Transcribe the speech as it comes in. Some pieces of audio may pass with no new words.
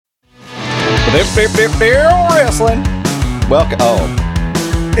Wrestling. Welcome.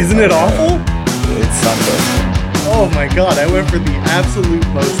 Oh, Isn't it awful? it's something. Oh my god, I went for the absolute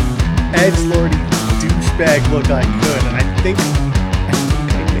most edgelordy douchebag look I could, and I think I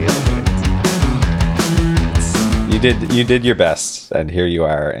nailed it. You did your best, and here you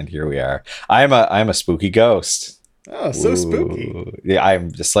are, and here we are. I'm a spooky ghost. Oh, so spooky. Yeah,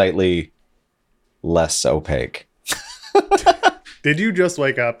 I'm just slightly less opaque. Did you just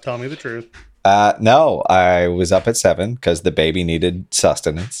wake up? Tell me the truth. No, I was up at 7 because the baby needed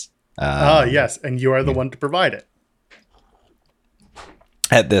sustenance. Yes, and you are the one to provide it.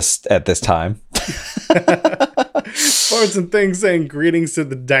 At this time. Sports and Things saying greetings to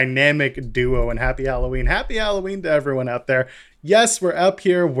the dynamic duo and happy Halloween. Happy Halloween to everyone out there. Yes, we're up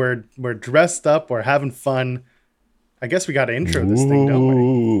here. We're dressed up. We're having fun. I guess we got to intro this thing,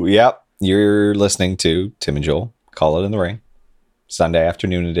 don't we? Yep. You're listening to Tim and Joel Call It in the Ring, Sunday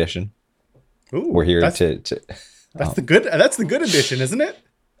afternoon edition. Ooh, We're here that's the good edition, isn't it?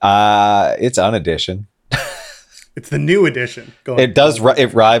 It's an edition. It's the new edition.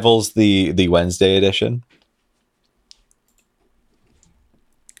 It rivals the Wednesday edition.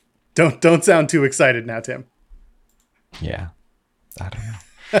 Don't sound too excited now, Tim. Yeah. I don't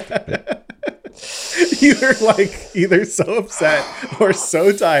know. You're like either so upset or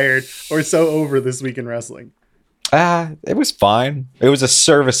so tired or so over this week in wrestling. It was fine. It was a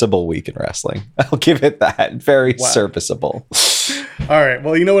serviceable week in wrestling. I'll give it that. Very serviceable. All right.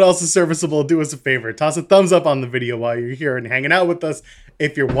 Well, you know what else is serviceable? Do us a favor. Toss a thumbs up on the video while you're here and hanging out with us.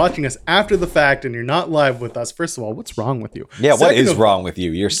 If you're watching us after the fact and you're not live with us, first of all, what's wrong with you? Yeah, what is wrong with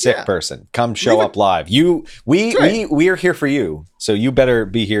you? You're a sick person. Come show up live. We are here for you, so you better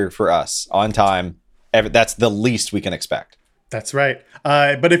be here for us on time. That's the least we can expect. That's right.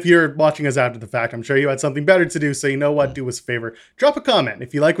 But if you're watching us after the fact, I'm sure you had something better to do. So you know what? Do us a favor. Drop a comment.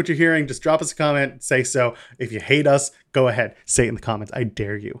 If you like what you're hearing, just drop us a comment. Say so. If you hate us, go ahead. Say it in the comments. I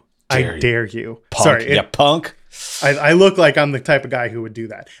dare you. I dare you. Punk. Sorry. Punk. I look like I'm the type of guy who would do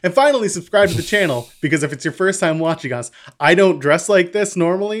that. And finally, subscribe to the channel, because if it's your first time watching us, I don't dress like this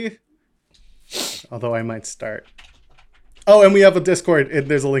normally. Although I might start. Oh, and we have a Discord.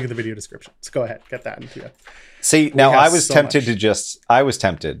 There's a link in the video description. So go ahead. Get that into you. See, now I was tempted to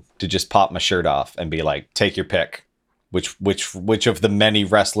just pop my shirt off and be like, take your pick. Which of the many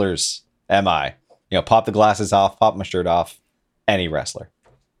wrestlers am I? You know, pop the glasses off, pop my shirt off. Any wrestler.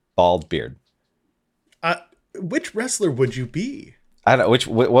 Bald beard. Which wrestler would you be? I don't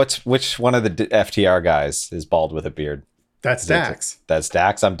know. Which one of the FTR guys is bald with a beard? That's Dax. That's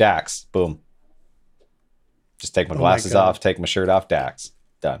Dax. I'm Dax. Boom. Just take my glasses off, take my shirt off, Dax.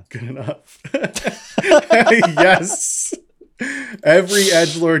 Done. Good enough. Yes. Every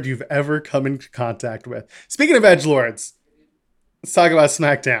edgelord you've ever come into contact with. Speaking of edgelords, let's talk about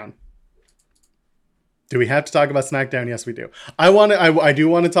SmackDown. Do we have to talk about SmackDown? Yes, we do. I do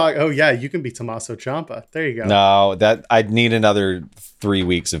want to talk. Oh yeah, you can be Tommaso Ciampa. There you go. No, that I'd need another 3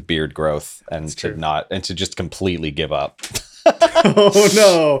 weeks of beard growth to just completely give up. Oh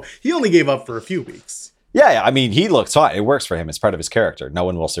no, he only gave up for a few weeks. Yeah, I mean, he looks fine. It works for him. It's part of his character. No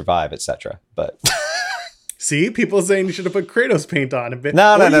one will survive, etc. But see, people saying you should have put Kratos paint on a bit.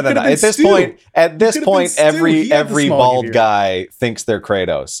 No. At this point, every bald guy thinks they're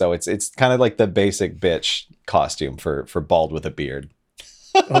Kratos. So it's kind of like the basic bitch costume for bald with a beard.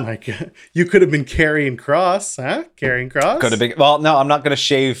 Oh my god, you could have been Karrion Kross, huh? Karrion Kross could have been. Well, no, I'm not going to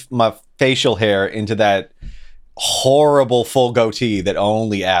shave my facial hair into that horrible full goatee that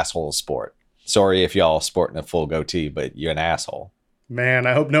only assholes sport. Sorry if y'all sporting a full goatee, but you're an asshole. Man,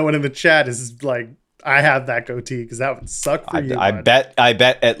 I hope no one in the chat is like, I have that goatee, because that would suck for you. I bet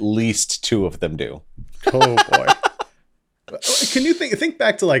at least 2 of them do. Oh boy. Can you think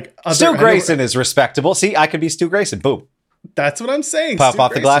back to like Stu Grayson is respectable. See, I could be Stu Grayson. Boom. That's what I'm saying. Pop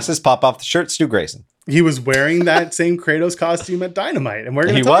off the glasses, pop off the shirt, Stu Grayson. He was wearing that same Kratos costume at Dynamite, and we're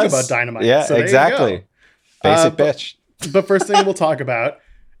going to talk about Dynamite. Yeah, so exactly. Basic bitch. But first thing we'll talk about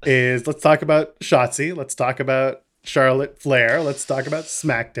is, let's talk about Shotzi. Let's talk about Charlotte Flair. Let's talk about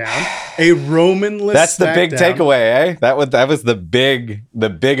SmackDown. A Roman-less That's the SmackDown. big takeaway, eh? That was the big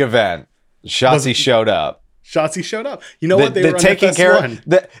event. Shotzi showed up. Shotzi showed up. You know what? They were on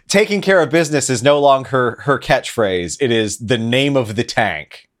FS1. Taking care of business is no longer her catchphrase. It is the name of the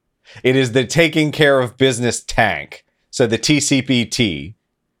tank. It is the taking care of business tank. So the TCPT,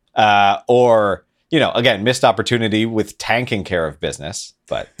 or, you know, again, missed opportunity with tanking care of business.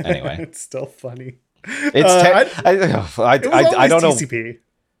 But anyway, it's still funny. I don't know. TCP.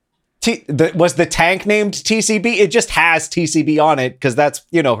 Was the tank named TCB? It just has TCB on it because that's,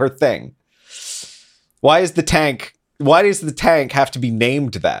 you know, her thing. Why is the tank Why does the tank have to be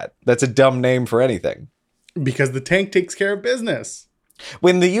named that? That's a dumb name for anything. Because the tank takes care of business.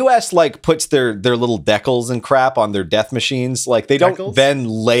 When the US like puts their little decals and crap on their death machines, like they Decals? don't then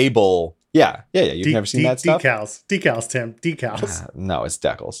label. Yeah. You've never seen that stuff? Decals, Tim. Decals. No, it's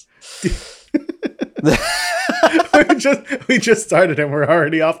decals. we just started and we're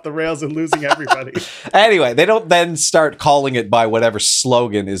already off the rails and losing everybody. Anyway, they don't then start calling it by whatever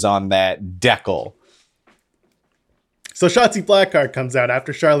slogan is on that decal. So Shotzi Blackheart comes out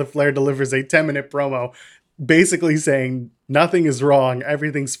after Charlotte Flair delivers a 10-minute promo basically saying nothing is wrong,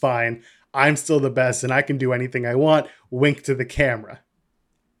 everything's fine, I'm still the best and I can do anything I want, wink to the camera.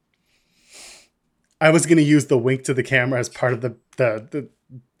 I was going to use the wink to the camera as part of the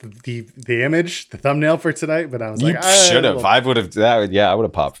image, the thumbnail for tonight, but I was You like, should have. I would have. I would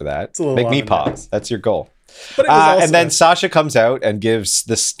have popped for that. Make me pop. That's your goal. But it was also, and then Sasha comes out and gives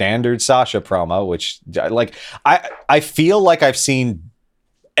the standard Sasha promo, which like I feel like I've seen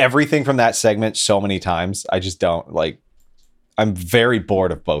everything from that segment so many times. I just don't like. I'm very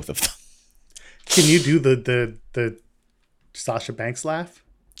bored of both of them. Can you do the Sasha Banks laugh?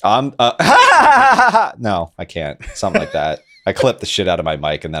 No, I can't. Something like that. I clipped the shit out of my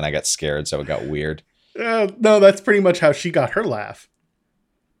mic and then I got scared, so it got weird. No, that's pretty much how she got her laugh.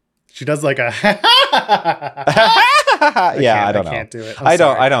 She does like a I don't know. I can't do it.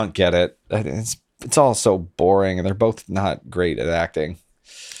 I don't get it. It's all so boring and they're both not great at acting.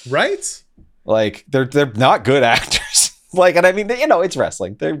 Right? Like they're not good actors. Like, and I mean, you know, it's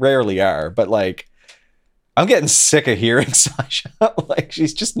wrestling. They rarely are, but like I'm getting sick of hearing Sasha. Like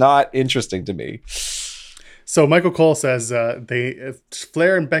she's just not interesting to me. So Michael Cole says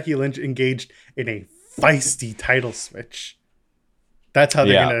Flair and Becky Lynch engaged in a feisty title switch. That's how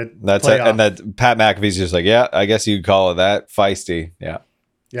they're going to play off. And then Pat McAfee's just like, yeah, I guess you could call it that. Feisty. Yeah.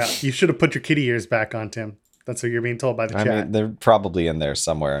 Yeah. You should have put your kitty ears back on, Tim. That's what you're being told by the chat. I mean, they're probably in there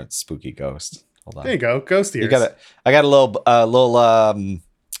somewhere. Spooky Ghost. Hold on. There you go. Ghost ears. I got a little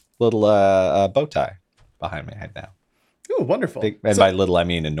bow tie behind my head now. Oh, wonderful. And by little, I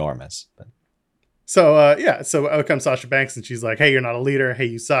mean enormous. But. So, so out comes Sasha Banks and she's like, hey, you're not a leader. Hey,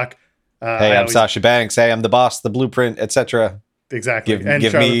 you suck. Hey, I'm Sasha Banks. Hey, I'm the boss, the blueprint, etc. Exactly.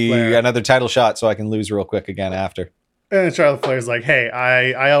 Give me Flair another title shot so I can lose real quick again after. And Charlotte Flair's like, hey,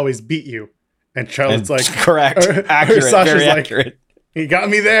 I always beat you. And Charlotte's like, correct. Accurate. Sasha's very like, accurate. He got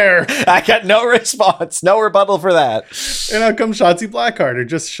me there. I got no response. No rebuttal for that. And out comes Shotzi Blackheart, or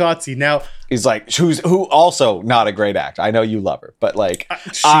just Shotzi. Now, he's like, who also not a great actor. I know you love her, but like,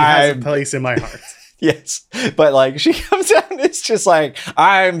 she has a place in my heart. Yes. But like, she comes out and it's just like,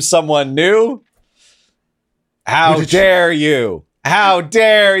 I'm someone new. How dare you? How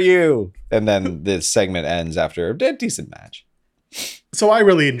dare you? And then this segment ends after a decent match. So I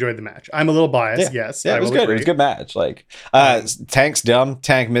really enjoyed the match. I'm a little biased, yes. Yeah, it was good. Agree. It was a good match. Like, Tank's dumb.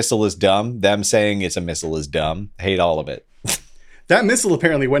 Tank missile is dumb. Them saying it's a missile is dumb. Hate all of it. That missile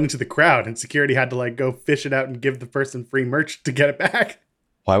apparently went into the crowd and security had to like go fish it out and give the person free merch to get it back.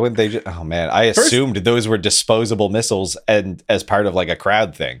 Why wouldn't they just... Oh, man. I assumed those were disposable missiles and as part of like a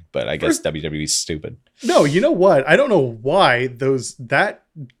crowd thing. But I guess WWE's stupid. No, you know what? I don't know why that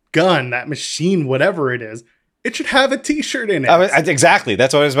gun, that machine, whatever it is, it should have a T-shirt in it. Exactly.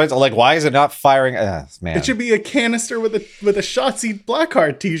 That's what I was about to... Like, why is it not firing... man. It should be a canister with a Shotzi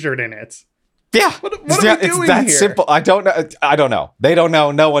Blackheart T-shirt in it. Yeah. What are we doing it's that here? simple. I don't know. They don't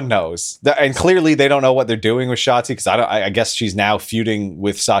know. No one knows. And clearly they don't know what they're doing with Shotzi because I guess she's now feuding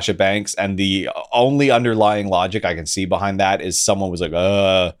with Sasha Banks. And the only underlying logic I can see behind that is someone was like,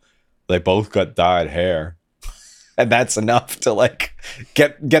 they both got dyed hair. And that's enough to like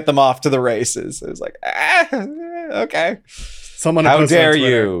get them off to the races. It was like, okay. How dare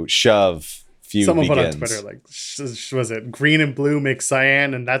you shove feud Someone begins. Put on Twitter like, was it green and blue mix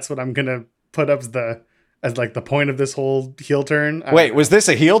cyan? And that's what I'm going to put up as like the point of this whole heel turn. Wait, was this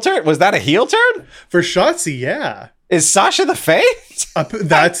a heel turn? Was that a heel turn? For Shotzi, yeah. Is Sasha the face?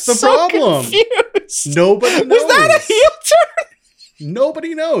 That's the problem. Confused. Nobody knows. Was that a heel turn?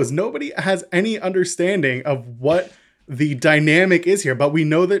 Nobody knows. Nobody has any understanding of what the dynamic is here. But we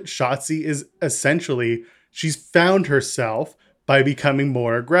know that Shotzi is essentially, she's found herself by becoming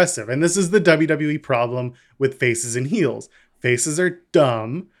more aggressive. And this is the WWE problem with faces and heels. Faces are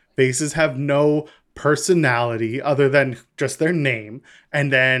dumb. Faces have no personality other than just their name.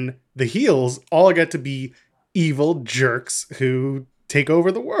 And then the heels all get to be evil jerks who take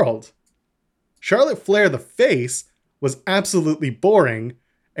over the world. Charlotte Flair, the face, was absolutely boring,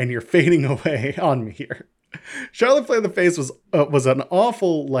 and you're fading away on me here. Charlotte Flair, the face, was an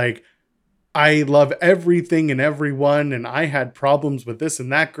awful, like, I love everything and everyone, and I had problems with this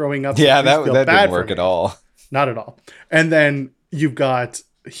and that growing up. Yeah, that didn't work at all. not at all. And then you've got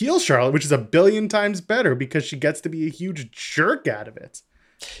heel Charlotte, which is a billion times better because she gets to be a huge jerk out of it.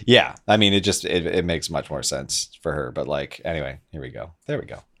 Yeah, I mean, it makes much more sense for her. But like, anyway, here we go. There we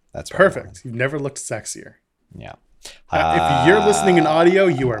go. That's perfect. You've never looked sexier. Yeah. If you're listening in audio,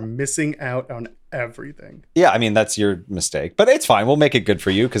 you are missing out on everything. Yeah, I mean, that's your mistake, but it's fine. We'll make it good for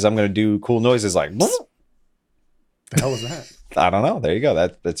you because I'm going to do cool noises like. The hell was that? I don't know. There you go.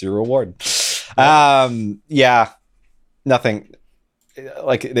 That's your reward. Yeah, nothing.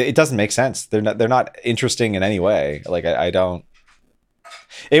 Like, it doesn't make sense. They're not interesting in any way. Like, I don't.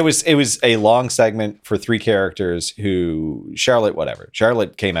 It was a long segment for three characters who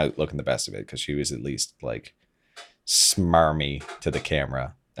Charlotte came out looking the best of it because she was at least like smarmy to the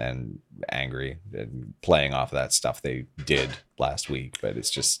camera and angry and playing off of that stuff they did last week. But it's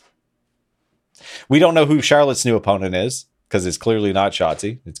just, we don't know who Charlotte's new opponent is because it's clearly not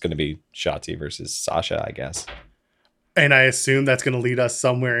Shotzi. It's going to be Shotzi versus Sasha, I guess. And I assume that's going to lead us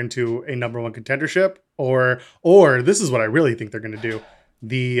somewhere into a number one contendership, or this is what I really think they're going to do.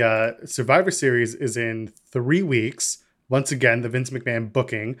 The Survivor Series is in 3 weeks. Once again, the Vince McMahon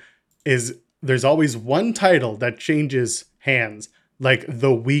booking is there's always one title that changes hands like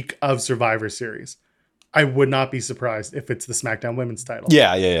the week of Survivor Series. I would not be surprised if it's the SmackDown Women's title.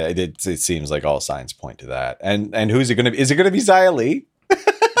 Yeah. It seems like all signs point to that. And who's it going to be? Is it going to be Xia Li?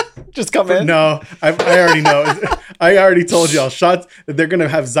 Just come in? No, I already know. I already told y'all. Shots. They're going to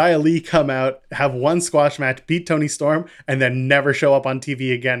have Xia Li come out, have one squash match, beat Toni Storm, and then never show up on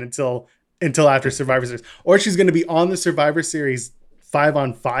TV again until after Survivor Series. Or she's going to be on the Survivor Series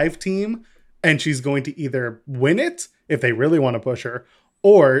 5-on-5 team, and she's going to either win it if they really want to push her,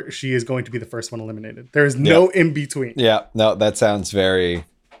 or she is going to be the first one eliminated. There is no in between. Yeah, no, that sounds very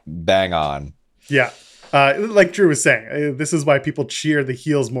bang on. Yeah. Like Drew was saying, this is why people cheer the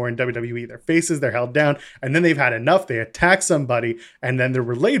heels more in WWE. Their faces, they're held down, and then they've had enough. They attack somebody, and then they're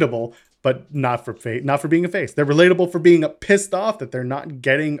relatable, but not for being a face. They're relatable for being pissed off that they're not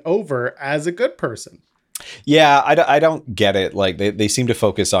getting over as a good person. Yeah, I don't get it. Like they seem to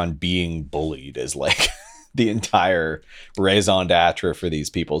focus on being bullied as like the entire raison d'etre for these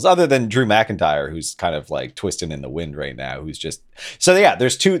peoples, other than Drew McIntyre, who's kind of like twisting in the wind right now, who's just, so yeah,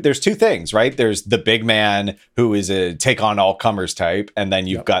 there's two things, right? There's the big man who is a take on all comers type, and then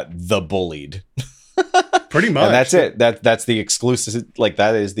you've got the bullied. Pretty much. And that's it. That's the exclusive, like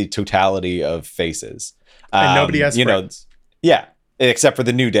that is the totality of faces. And nobody has friends. Yeah. Except for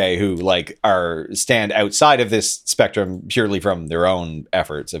the New Day, who like stand outside of this spectrum purely from their own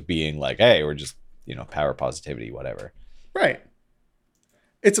efforts of being like, hey, we're just, power positivity, whatever. Right.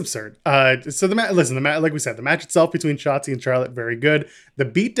 It's absurd. So the match, like we said, the match itself between Shotzi and Charlotte, very good. The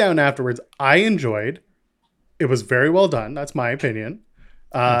beatdown afterwards, I enjoyed. It was very well done. That's my opinion.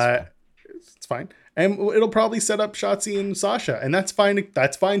 It's fine. And it'll probably set up Shotzi and Sasha, and that's fine.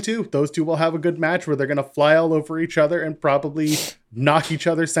 That's fine too. Those two will have a good match where they're going to fly all over each other and probably knock each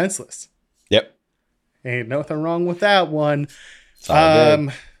other senseless. Yep. Ain't nothing wrong with that one.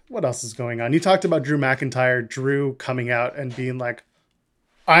 What else is going on? You talked about Drew McIntyre. Drew coming out and being like,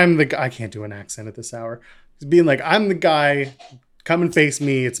 I'm the guy. I can't do an accent at this hour. He's being like, I'm the guy. Come and face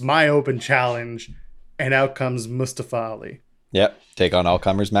me. It's my open challenge. And out comes Mustafa Ali. Yep. Take on all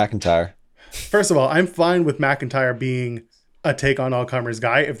comers McIntyre. First of all, I'm fine with McIntyre being a take on all comers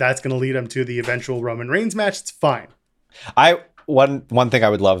guy. If that's going to lead him to the eventual Roman Reigns match, it's fine. One thing I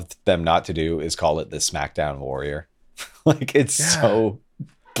would love them not to do is call it the SmackDown Warrior. Like it's so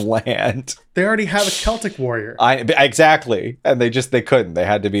bland. They already have a Celtic Warrior. Exactly. And they couldn't. They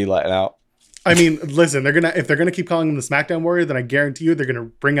had to be let out. I mean, listen, if they're gonna keep calling him the SmackDown Warrior, then I guarantee you they're gonna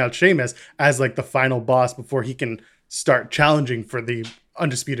bring out Sheamus as like the final boss before he can start challenging for the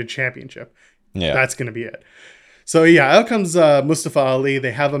Undisputed Championship. Yeah. That's gonna be it. So yeah, out comes Mustafa Ali.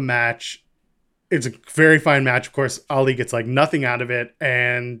 They have a match. It's a very fine match. Of course, Ali gets like nothing out of it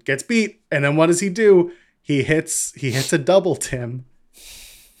and gets beat. And then what does he do? He hits a double, Tim.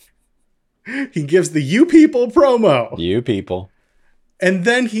 He gives the "You People" promo. You people. And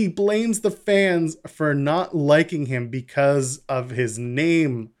then he blames the fans for not liking him because of his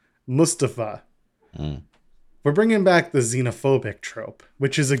name, Mustafa. We're bringing back the xenophobic trope,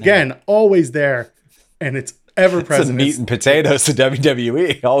 which is, again, always there. And it's ever present. It's the meat and potatoes to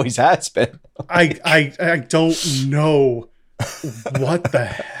WWE. Always has been. I don't know what the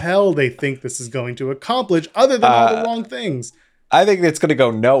hell they think this is going to accomplish other than all the wrong things. I think it's going to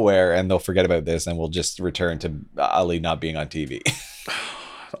go nowhere and they'll forget about this and we'll just return to Ali not being on TV.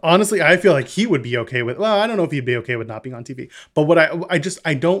 Honestly, I feel like he would be okay with, well, I don't know if he'd be okay with not being on TV, but what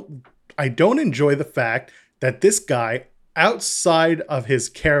I don't enjoy the fact that this guy outside of his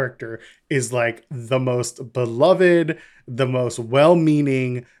character is like the most beloved, the most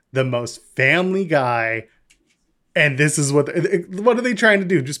well-meaning, the most family guy. And this is what are they trying to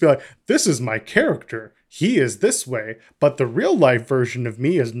do? Just be like, this is my character. He is this way, but the real life version of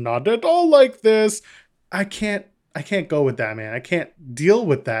me is not at all like this. I can't go with that, man. I can't deal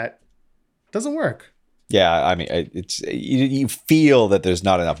with that. It doesn't work. Yeah, I mean, it's you feel that there's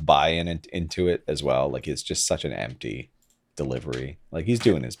not enough buy-in into it as well. Like it's just such an empty delivery. Like he's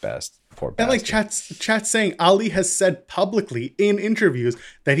doing his best. Poor bastard. And like chat's saying Ali has said publicly in interviews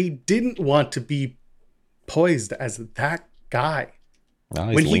that he didn't want to be poised as that guy. Well,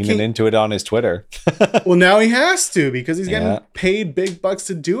 he's leaning into it on his Twitter. Well, now he has to because he's getting paid big bucks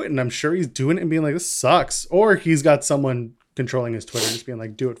to do it. And I'm sure he's doing it and being like, this sucks. Or he's got someone controlling his Twitter just being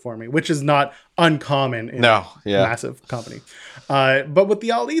like, do it for me, which is not uncommon in a massive company. But with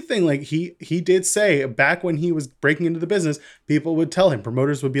the Ali thing, like he did say back when he was breaking into the business, people would tell him,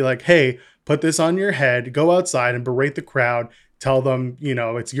 promoters would be like, hey, put this on your head, go outside and berate the crowd. Tell them,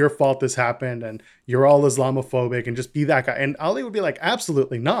 it's your fault this happened and you're all Islamophobic and just be that guy. And Ali would be like,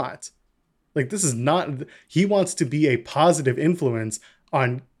 absolutely not. Like, this is not, he wants to be a positive influence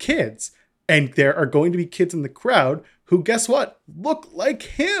on kids. And there are going to be kids in the crowd who, guess what, look like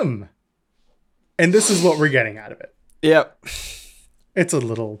him. And this is what we're getting out of it. Yep. It's a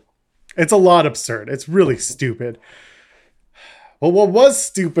lot absurd. It's really stupid. Well, what was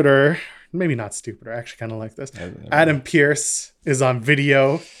stupider, maybe not stupider, I actually kind of like this. Adam Pearce is on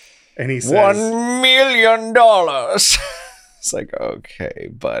video and he says, $1 million. It's like, okay,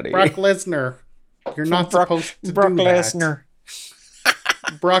 buddy. Brock Lesnar, you're not supposed to Brock do Lesnar. that.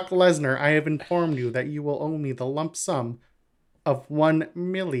 Brock Lesnar, I have informed you that you will owe me the lump sum of $1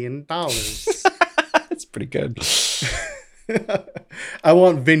 million. That's pretty good. I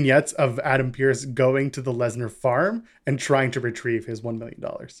want vignettes of Adam Pearce going to the Lesnar farm and trying to retrieve his $1 million.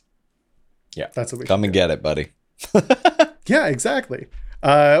 Yeah. That's what we come and get it, buddy. Yeah, exactly.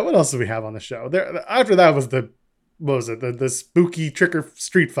 What else do we have on the show? There after that was the spooky trick or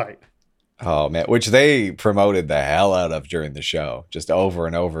street fight. Oh man, which they promoted the hell out of during the show, just over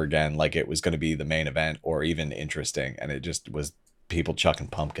and over again, like it was going to be the main event or even interesting, and it just was people chucking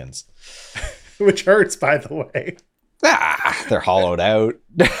pumpkins, which hurts, by the way. They're hollowed out.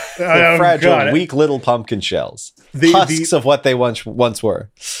 They're fragile, weak little pumpkin shells. Husks of what they once were.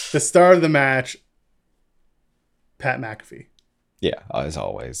 The star of the match, Pat McAfee. Yeah, as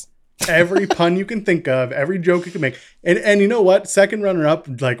always. Every pun you can think of, every joke you can make. And you know what? Second runner-up,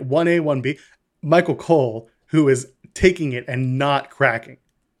 like 1A, 1B, Michael Cole, who is taking it and not cracking.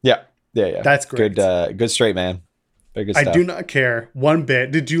 Yeah. That's great. Good straight man. Very good stuff. I do not care one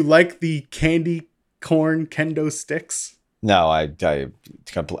bit. Did you like the candy corn kendo sticks? No, I'm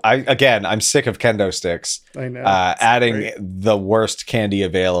sick of kendo sticks. I know. Adding great. the worst candy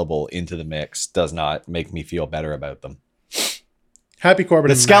available into the mix does not make me feel better about them. Happy Corbin.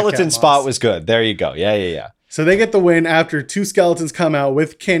 The skeleton spot was good. There you go. Yeah. So they get the win after two skeletons come out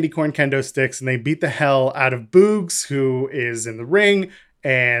with candy corn kendo sticks and they beat the hell out of Boogs, who is in the ring,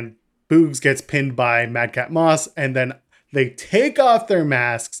 and Boogs gets pinned by Madcap Moss, and then they take off their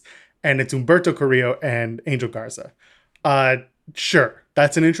masks and it's Humberto Carrillo and Angel Garza. Sure,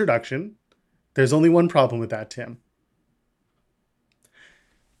 that's an introduction. There's only one problem with that, Tim.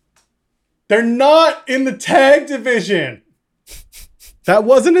 They're not in the tag division. That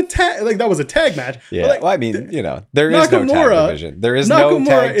wasn't a tag, like that was a tag match. Yeah, well, I mean, there is no tag division. There is no tag teams.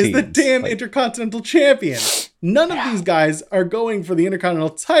 Nakamura is the damn Intercontinental Champion. None of these guys are going for the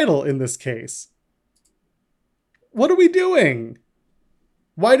Intercontinental title in this case. What are we doing?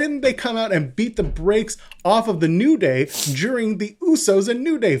 Why didn't they come out and beat the brakes off of the New Day during the Usos and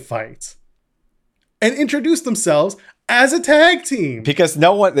New Day fight? And introduce themselves as a tag team? Because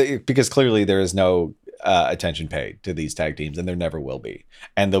clearly there is no attention paid to these tag teams, and there never will be.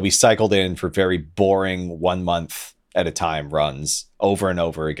 And they'll be cycled in for very boring 1 month at a time runs over and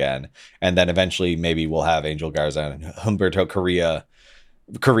over again. And then eventually maybe we'll have Angel Garza and Humberto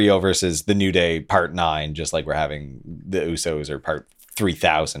Carrillo versus the New Day part 9, just like we're having the Usos or part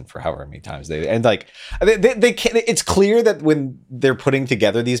 3000 for however many times they can't. It's clear that when they're putting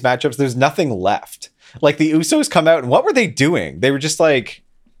together these matchups, there's nothing left. Like the Usos come out and what were they doing? They were just like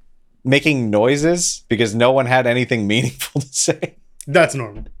making noises because no one had anything meaningful to say. That's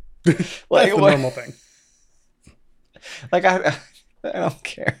normal. That's the normal thing. Like I don't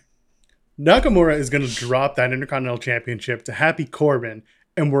care. Nakamura is going to drop that Intercontinental Championship to Happy Corbin,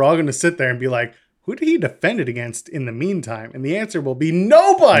 and we're all going to sit there and be like, who did he defend it against in the meantime? And the answer will be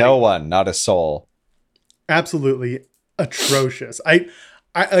nobody. No one, not a soul. Absolutely atrocious.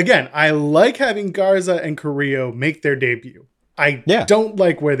 I like having Garza and Carrillo make their debut. I don't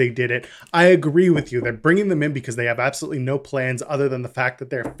like where they did it. I agree with you. They're bringing them in because they have absolutely no plans other than the fact that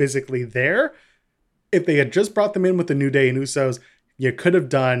they're physically there. If they had just brought them in with the New Day and Usos, you could have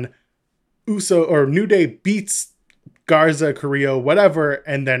done Uso or New Day beats Garza, Carrillo, whatever,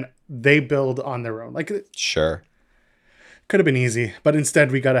 and then they build on their own. Like, sure, could have been easy, but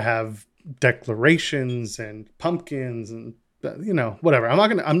instead we got to have declarations and pumpkins and whatever.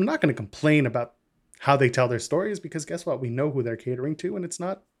 I'm not gonna complain about how they tell their stories because guess what? We know who they're catering to, and it's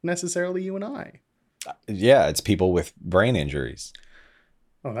not necessarily you and I. Yeah, it's people with brain injuries.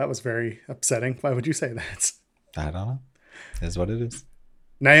 Oh, that was very upsetting. Why would you say that? I don't know. It is what it is.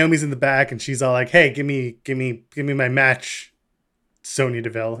 Naomi's in the back and she's all like, "Hey, give me my match, Sonya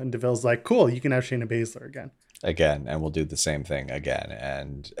Deville." And Deville's like, "Cool, you can have Shayna Baszler again." And we'll do the same thing again.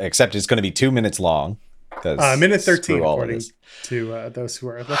 And except it's going to be 2 minutes long. Minute 13, according to those who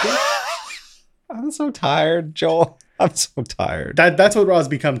are looking. I'm so tired, Joel. I'm so tired. That's what Raw's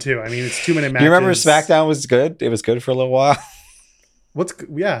become too. I mean, it's 2-minute matches. Do you remember SmackDown was good? It was good for a little while.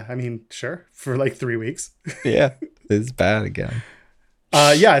 I mean, sure, for like 3 weeks. Yeah, it's bad again.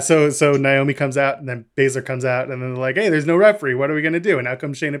 So Naomi comes out and then Baszler comes out and then they're like, "Hey, there's no referee. What are we gonna do?" And out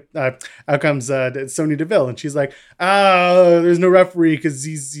comes Sonya Deville and she's like, there's no referee because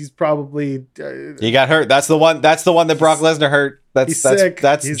he's probably he got hurt. That's the one that Brock Lesnar hurt. That's sick.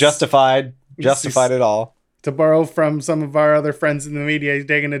 That's justified. Justified it all. To borrow from some of our other friends in the media, he's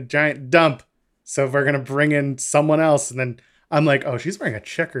taking a giant dump. So we're gonna bring in someone else, and then I'm like, oh, she's wearing a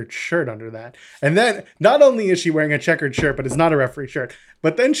checkered shirt under that. And then not only is she wearing a checkered shirt, but it's not a referee shirt.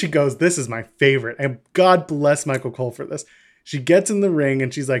 But then she goes, this is my favorite. And God bless Michael Cole for this. She gets in the ring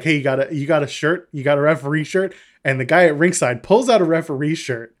and she's like, "Hey, you got a shirt? You got a referee shirt?" And the guy at ringside pulls out a referee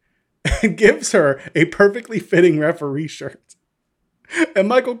shirt and gives her a perfectly fitting referee shirt. And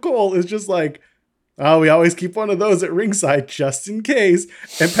Michael Cole is just like, "Oh, we always keep one of those at ringside just in case."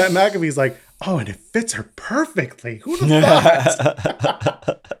 And Pat McAfee's like, "Oh, and it fits her perfectly. Who'd have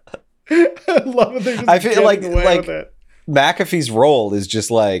thought?" I love it. I feel like McAfee's role is just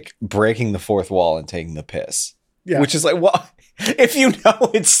like breaking the fourth wall and taking the piss. Yeah. Which is like, well, if you know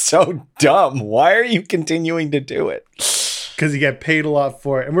it's so dumb, why are you continuing to do it? Because you get paid a lot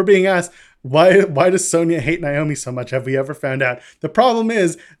for it. And we're being asked, why does Sonya hate Naomi so much? Have we ever found out? The problem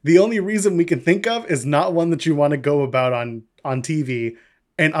is the only reason we can think of is not one that you want to go about on TV.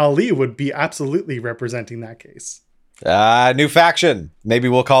 And Ali would be absolutely representing that case. New faction. Maybe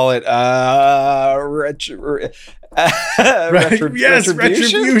we'll call it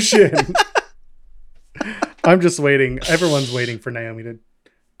Retribution. I'm just waiting. Everyone's waiting for Naomi to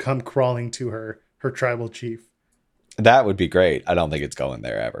come crawling to her tribal chief. That would be great. I don't think it's going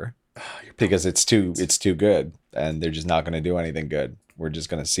there ever. Because it's too good and they're just not going to do anything good. We're just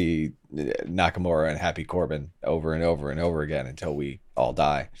going to see Nakamura and Happy Corbin over and over and over again until we all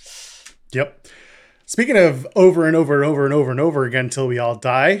die. Yep. Speaking of over and over and over and over and over again until we all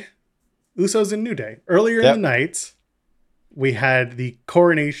die, Usos and New Day. Earlier in the night, we had the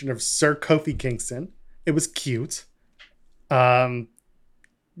coronation of Sir Kofi Kingston. It was cute. The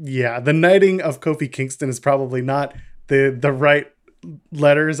knighting of Kofi Kingston is probably not the right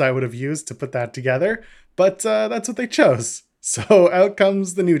letters I would have used to put that together, but that's what they chose. So out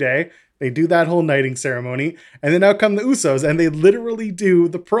comes the New Day. They do that whole knighting ceremony, and then out come the Usos, and they literally do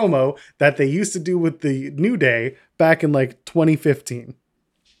the promo that they used to do with the New Day back in like 2015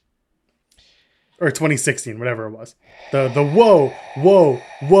 or 2016, whatever it was. The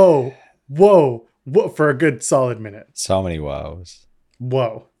whoa for a good solid minute. So many woes.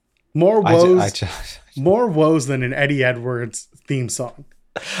 Whoa. More woes. More woes than an Eddie Edwards theme song.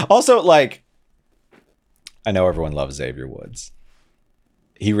 Also, like, I know everyone loves Xavier Woods.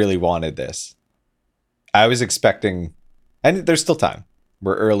 He really wanted this. I was expecting, and there's still time.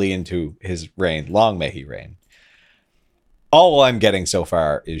 We're early into his reign. Long may he reign. All I'm getting so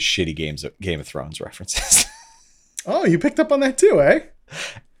far is shitty Game of Thrones references. Oh, you picked up on that too, eh?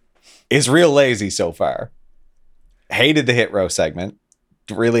 It's real lazy so far. Hated the Hit Row segment.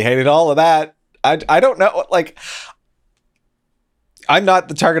 Really hated all of that. I don't know. Like, I'm not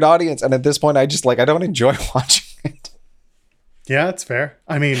the target audience, and at this point, I don't enjoy watching it. Yeah, that's fair.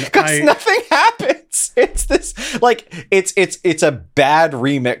 I mean, because nothing happens. It's this like it's a bad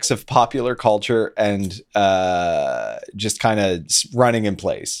remix of popular culture and just kind of running in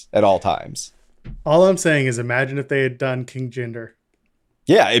place at all times. All I'm saying is, imagine if they had done King Jinder.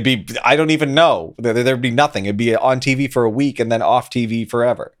 Yeah, it'd be. I don't even know. There'd be nothing. It'd be on TV for a week and then off TV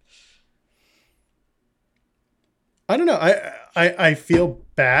forever. I don't know. I feel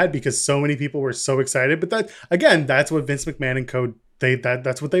bad because so many people were so excited, but that's what Vince McMahon and co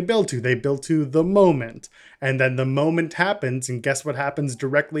That's what they build to. They build to the moment. And then the moment happens, and guess what happens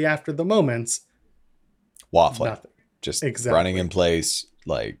directly after the moments? Waffling. Nothing. Just Exactly. running in place,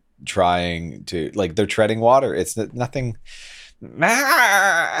 like trying to, like they're treading water. It's nothing.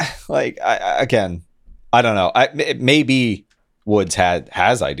 Like again, I don't know. Maybe Woods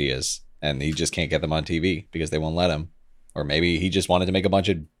has ideas and he just can't get them on TV because they won't let him. Or maybe he just wanted to make a bunch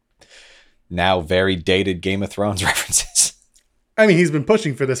of now very dated Game of Thrones references. I mean, he's been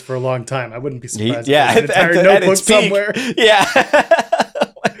pushing for this for a long time. I wouldn't be surprised. Yeah, if there's an entire notebook somewhere. Yeah.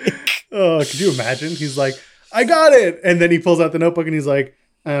 Oh, could you imagine? He's like, I got it. And then he pulls out the notebook and he's like,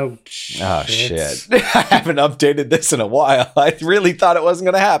 oh, shit. Oh, shit. I haven't updated this in a while. I really thought it wasn't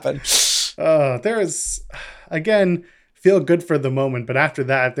going to happen. There is, again, feel good for the moment. But after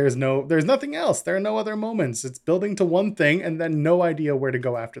that, there's nothing else. There are no other moments. It's building to one thing and then no idea where to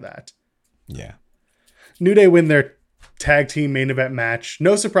go after that. Yeah. New Day win their tag team main event match.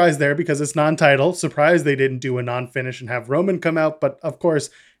 No surprise there because it's non-title. Surprised they didn't do a non-finish and have Roman come out. But of course,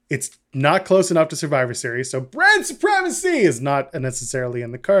 it's not close enough to Survivor Series. So brand supremacy is not necessarily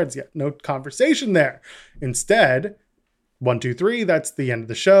in the cards yet. No conversation there. Instead, 1, 2, 3, that's the end of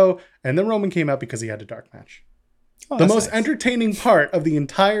the show. And then Roman came out because he had a dark match. Oh, the most nice. entertaining part of the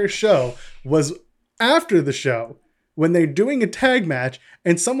entire show was after the show when they're doing a tag match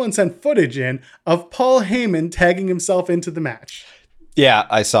and someone sent footage in of Paul Heyman tagging himself into the match. Yeah,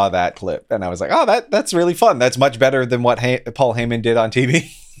 I saw that clip and I was like, oh, that's really fun. That's much better than what Paul Heyman did on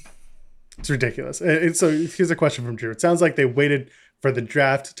TV. It's ridiculous. So here's a question from Drew. It sounds like they waited for the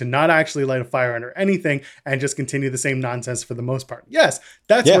draft to not actually light a fire under anything and just continue the same nonsense for the most part. Yes,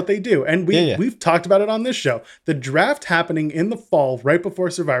 that's what they do. And we've talked about it on this show. The draft happening in the fall, right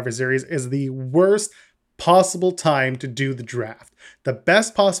before Survivor Series, is the worst possible time to do the draft. The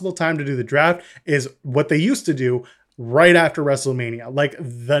best possible time to do the draft is what they used to do right after WrestleMania, like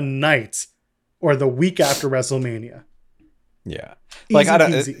the night or the week after WrestleMania. Yeah. Like,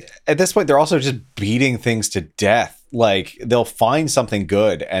 Easy. At this point, they're also just beating things to death. Like, they'll find something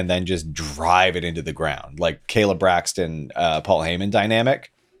good and then just drive it into the ground. Like, Kayla Braxton, Paul Heyman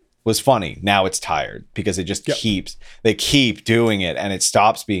dynamic was funny. Now it's tired because it just they keep doing it and it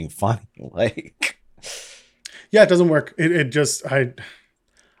stops being funny. Like, yeah, it doesn't work. It just, I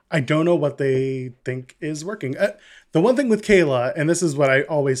don't know what they think is working. The one thing with Kayla, and this is what I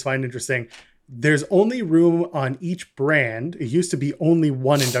always find interesting, there's only room on each brand. It used to be only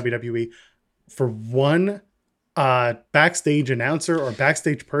one in WWE for one backstage announcer or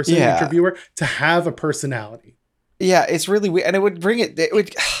backstage person, interviewer, to have a personality. Yeah, it's really weird. And it would bring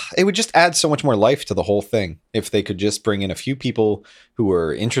it would just add so much more life to the whole thing if they could just bring in a few people who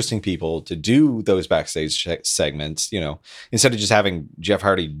were interesting people to do those backstage segments, you know, instead of just having Jeff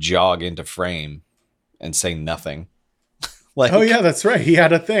Hardy jog into frame and say nothing. Like, oh yeah, that's right. He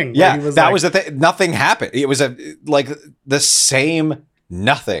had a thing. Yeah, he was that was the thing. Nothing happened. It was the same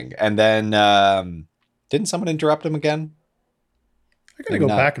nothing. And then didn't someone interrupt him again? I gotta go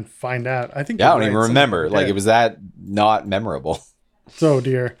back and find out. I think I don't even remember. Like, it was that not memorable. So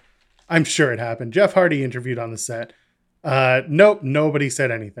dear, I'm sure it happened. Jeff Hardy interviewed on the set. Nope, nobody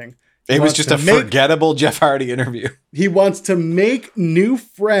said anything. It was just a forgettable Jeff Hardy interview. He wants to make new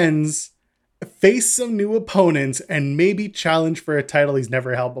friends, face some new opponents, and maybe challenge for a title he's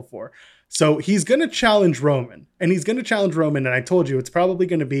never held before. So he's going to challenge Roman. And I told you, it's probably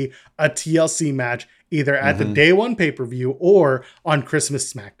going to be a TLC match, either at the day one pay-per-view or on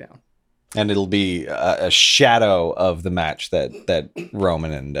Christmas SmackDown. And it'll be a shadow of the match that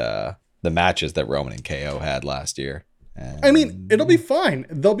Roman and the matches that Roman and KO had last year. And I mean, it'll be fine.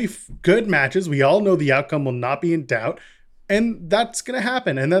 They'll be good matches. We all know the outcome will not be in doubt. And that's going to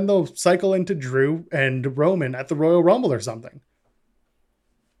happen. And then they'll cycle into Drew and Roman at the Royal Rumble or something.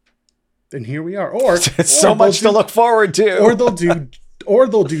 And here we are. Or it's so much to look forward to. Or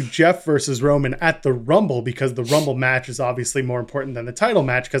they'll do Jeff versus Roman at the Rumble, because the Rumble match is obviously more important than the title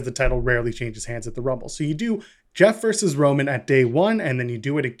match, because the title rarely changes hands at the Rumble. So you do Jeff versus Roman at day one, and then you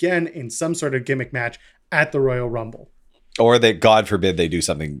do it again in some sort of gimmick match at the Royal Rumble. Or they, God forbid, they do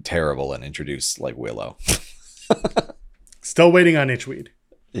something terrible and introduce like Willow. Still waiting on Itchweed.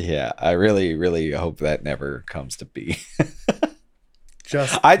 Yeah, I really, really hope that never comes to be.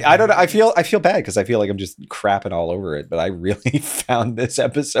 I don't know. I feel bad because I feel like I'm just crapping all over it, but I really found this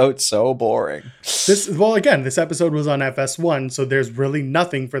episode so boring. This episode was on FS1, so there's really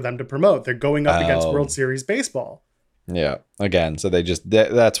nothing for them to promote. They're going up against World Series baseball. Yeah, again, so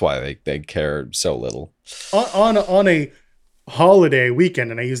that's why they care so little. On a holiday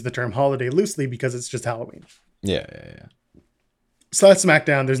weekend, and I use the term holiday loosely because it's just Halloween. Yeah. So that's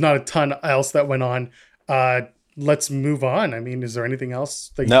SmackDown. There's not a ton else that went on. let's move on. I mean, is there anything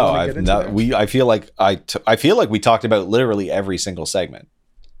else that you No, want to I've get into? not. There? I feel like I feel like we talked about literally every single segment.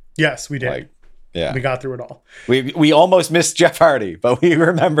 Yes, we did. Like, yeah, We got through it all. we almost missed Jeff Hardy, but we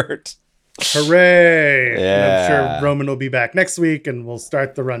remembered. Hooray! And I'm Yeah. sure Roman will be back next week, and we'll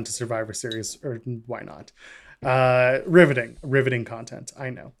start the run to Survivor Series. Or why not? Riveting content. I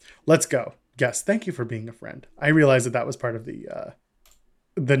know. Let's go. Yes, thank you for being a friend. I realized that was part of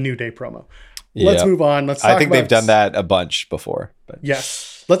the New Day promo. Let's Yeah. move on. Let's. I Talk think about, they've done that a bunch before. But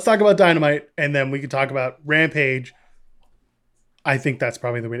Yes. Let's talk about Dynamite, and then we can talk about Rampage. I think that's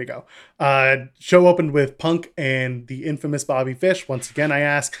probably the way to go. Show opened with Punk and the infamous Bobby Fish. Once again, I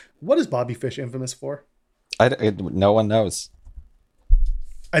ask, what is Bobby Fish infamous for? no one knows.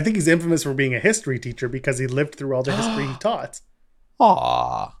 I think he's infamous for being a history teacher because he lived through all the history he taught.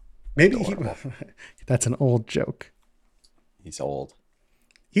 Aw, Maybe that's an old joke. he's old.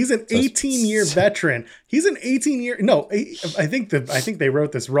 He's an 18-year veteran. He's an 18-year. No, I think they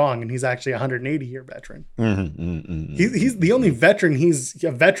wrote this wrong, and he's actually a 180-year veteran. He's the only veteran he's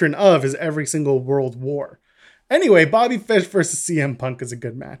a veteran of is every single World War. Anyway, Bobby Fish versus CM Punk is a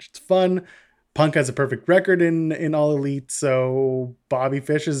good match. It's fun. Punk has a perfect record in All Elite, so Bobby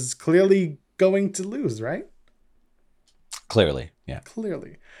Fish is clearly going to lose, right? Clearly, yeah.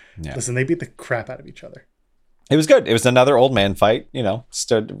 Clearly. Yeah. Listen, they beat the crap out of each other. It was good. It was another old man fight. You know,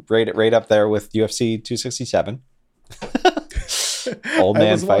 stood right up there with UFC 267. Old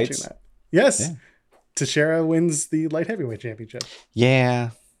man fights. That. Yes. Yeah. Teixeira wins the light heavyweight championship. Yeah.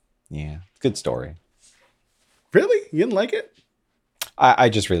 Good story. Really? You didn't like it? I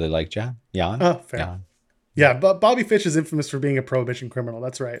just really like Jan. Oh, fair. Jan. Yeah, but Bobby Fish is infamous for being a prohibition criminal.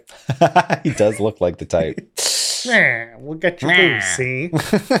 That's right. He does look like the type. We'll get your booze, see?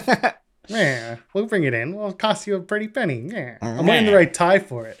 Yeah, we'll bring it in. It'll cost you a pretty penny. Yeah, I'm wearing the right tie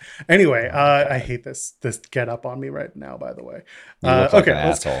for it. Anyway, I hate this get up on me right now. By the way, You look like an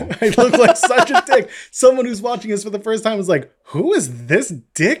let's- asshole. I look like such a dick. Someone who's watching this for the first time is like, "Who is this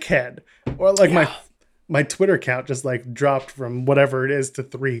dickhead?" Or like my Twitter count just like dropped from whatever it is to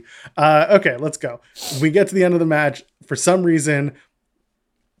 3. Okay, let's go. We get to the end of the match. For some reason,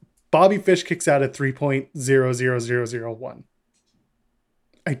 Bobby Fish kicks out at 3.00001.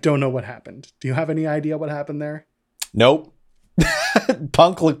 I don't know what happened. Do you have any idea what happened there? Nope.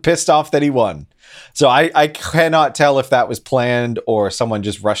 Punk looked pissed off that he won. So I cannot tell if that was planned or someone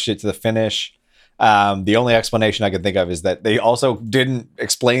just rushed it to the finish. The only explanation I can think of is that they also didn't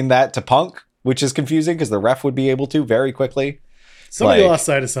explain that to Punk, which is confusing because the ref would be able to very quickly. Somebody Like- lost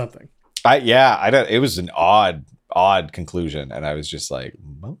sight of something. I don't. It was an odd conclusion, and I was just like,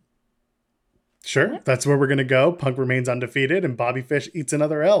 well, Sure, that's where we're going to go. Punk remains undefeated, and Bobby Fish eats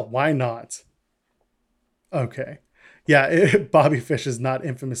another L. Why not? Okay. Yeah, Bobby Fish is not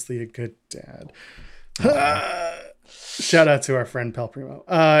infamously a good dad. Shout out to our friend Pel Primo.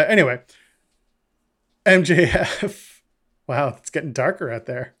 Anyway, MJF. Wow, it's getting darker out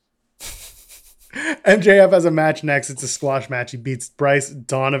there. MJF has a match next. It's a squash match. He beats Bryce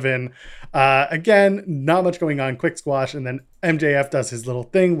Donovan. Again, not much going on. Quick squash. And then MJF does his little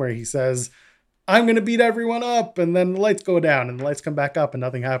thing where he says, I'm going to beat everyone up. And then the lights go down and the lights come back up and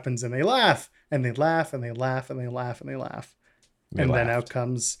nothing happens. And they laugh and they laugh and they laugh and they laugh and they laugh. They And then laughed. out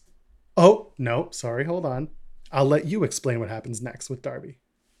comes, oh, no, sorry. Hold on. I'll let you explain what happens next with Darby.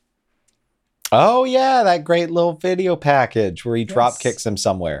 oh yeah, that great little video package where he drop Yes. kicks him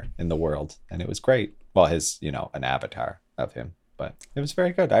somewhere in the world, and it was great. Well, his an avatar of him, but it was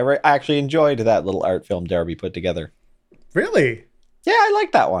very good. I actually enjoyed that little art film Darby put together. Really? Yeah, I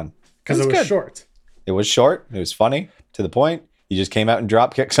like that one Because it was good. short. It was short. It was funny, to the point. He just came out and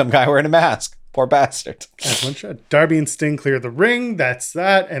drop kicked some guy wearing a mask. Poor bastard. As one should. Darby and Sting clear the ring. That's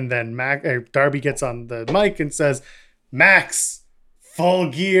that. And then Darby gets on the mic and says, Max, full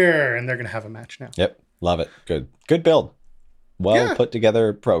gear. And they're going to have a match now. Yep, love it. Good build. Well Yeah. put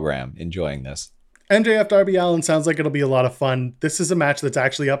together program. Enjoying this. MJF Darby Allin sounds like it'll be a lot of fun. This is a match that's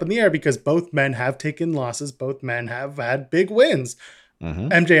actually up in the air because both men have taken losses. Both men have had big wins. Mm-hmm.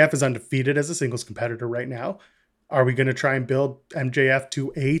 MJF is undefeated as a singles competitor right now. Are we going to try and build MJF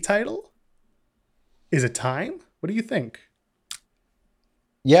to a title? Is it time? What do you think?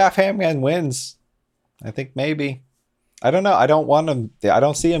 Yeah, if Hangman wins, I think maybe. I don't know. I don't want him. I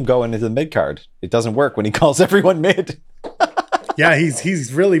don't see him going into the mid card. It doesn't work when he calls everyone mid. Yeah,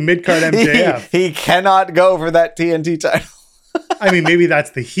 he's really mid-card MJF. He cannot go for that TNT title. I mean, maybe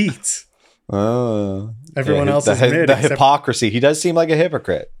that's the heat. Oh, Everyone else the, is mid. The except hypocrisy. He does seem like a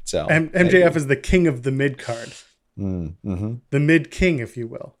hypocrite. So MJF is the king of the mid-card. Mm-hmm. The mid-king, if you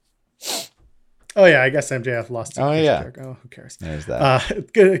will. Oh yeah, I guess MJF lost to Oh, Chris yeah. Jericho. Who cares? There's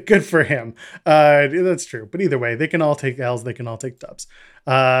that. Good for him. That's true. But either way, they can all take L's. They can all take dubs.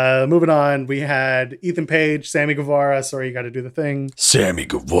 Moving on, we had Ethan Page, Sammy Guevara. Sorry, you got to do the thing. Sammy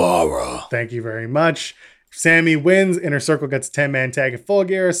Guevara. Thank you very much. Sammy wins. Inner Circle gets a 10-man tag at Full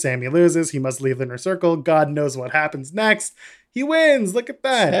Gear. Sammy loses. He must leave the Inner Circle. God knows what happens next. He wins. Look at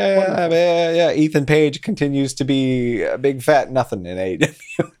that. Yeah. Ethan Page continues to be a big fat nothing in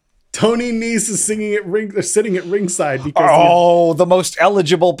AEW. Tony Nese is sitting at ringside because the most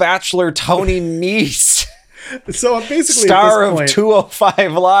eligible bachelor, Tony Nese. So I'm basically star at this of point,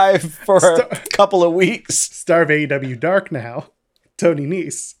 205 Live for a couple of weeks. Star of AEW Dark now, Tony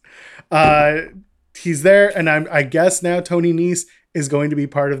Nese. He's there, and I guess now Tony Nese is going to be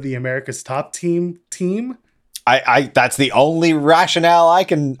part of the America's Top Team. I that's the only rationale I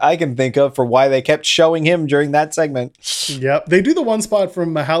can think of for why they kept showing him during that segment. Yep, they do the one spot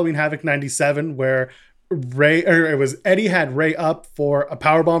from Halloween Havoc '97 where Eddie had Ray up for a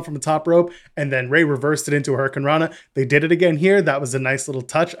powerbomb from the top rope, and then Ray reversed it into a Hurricane Rana. They did it again here. That was a nice little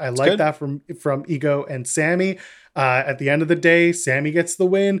touch. I like that from Ego and Sammy. At the end of the day, Sammy gets the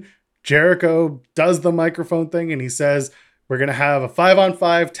win. Jericho does the microphone thing, and he says, "We're gonna have a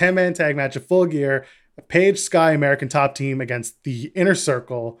 5-on-5 10-man tag match at Full Gear." Page Sky American Top Team against the Inner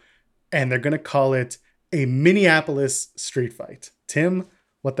Circle, and they're going to call it a Minneapolis street fight. Tim,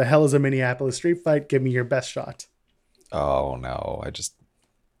 what the hell is a Minneapolis street fight? Give me your best shot. Oh, no.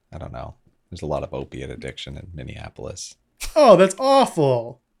 I don't know. There's a lot of opiate addiction in Minneapolis. Oh, that's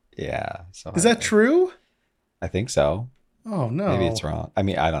awful. Yeah. So is that true? I think so. Oh, no. Maybe it's wrong. I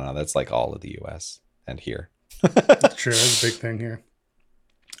mean, I don't know. That's like all of the U.S. and here. That's true. That's a big thing here.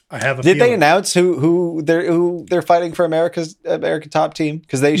 I have a Did feeling. they announce who they're fighting for American Top Team?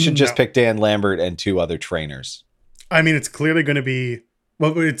 Because they should just pick Dan Lambert and 2 other trainers. I mean, it's clearly going to be.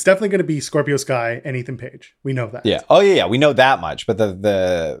 Well, it's definitely going to be Scorpio Sky and Ethan Page. We know that. Yeah. Oh yeah. We know that much. But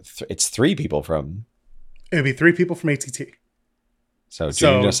it's 3 people from. It'll be 3 people from ATT. So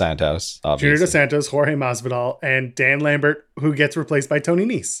Junior Dos Santos, obviously. Junior Dos Santos, Jorge Masvidal, and Dan Lambert, who gets replaced by Tony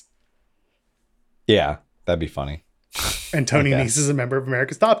Nese. Yeah, that'd be funny. And Tony Nese is a member of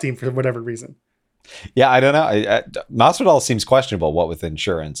America's Top Team for whatever reason. Yeah, I don't know. Masvidal seems questionable, what with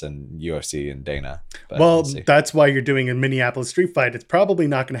insurance and UFC and Dana. But well, that's why you're doing a Minneapolis street fight. It's probably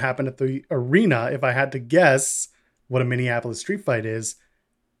not going to happen at the arena. If I had to guess what a Minneapolis street fight is,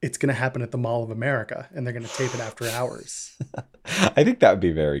 it's going to happen at the Mall of America, and they're going to tape it after hours. I think that would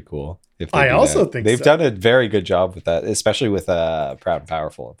be very cool. If I also think they've done a very good job with that, especially with Proud and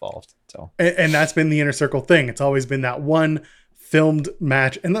Powerful involved. So, and that's been the Inner Circle thing. It's always been that one filmed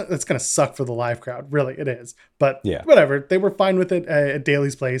match, and that's going to suck for the live crowd. Really, it is. But yeah, whatever. They were fine with it at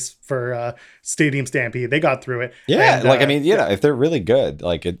Daly's Place for Stadium Stampede. They got through it. Yeah, and, I mean, you know, if they're really good,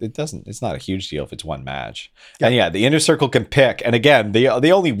 like it's not a huge deal if it's one match. Yeah. And yeah, the Inner Circle can pick. And again, the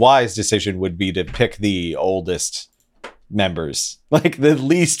only wise decision would be to pick the oldest members, like the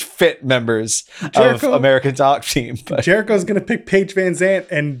least fit members of American Top Team. But Jericho's going to pick Paige Van Zandt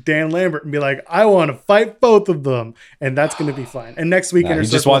and Dan Lambert and be like, I want to fight both of them. And that's going to be fine. And next week, Inner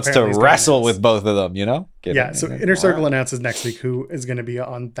Circle just wants to wrestle with both of them, you know? So Inner Circle announces next week who is going to be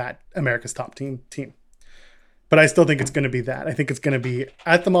on that America's Top Team. But I still think it's going to be that. I think it's going to be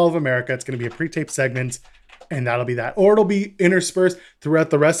at the Mall of America. It's going to be a pre-taped segment. And that'll be that. Or it'll be interspersed throughout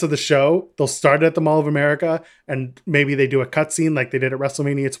the rest of the show. They'll start at the Mall of America, and maybe they do a cutscene like they did at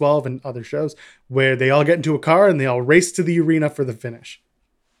WrestleMania 12 and other shows, where they all get into a car and they all race to the arena for the finish.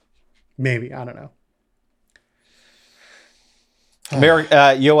 Maybe. I don't know.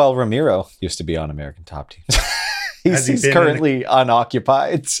 Yoel Romero used to be on American Top Team. He's currently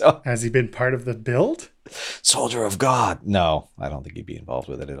unoccupied. So. Has he been part of the build? Soldier of God. No, I don't think he'd be involved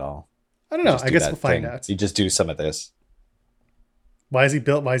with it at all. I don't know. I guess we'll find out. You just do some of this. Why is he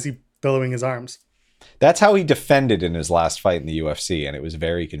billowing his arms? That's how he defended in his last fight in the UFC, and it was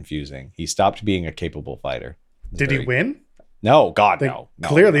very confusing. He stopped being a capable fighter. Did he win? No, God, no.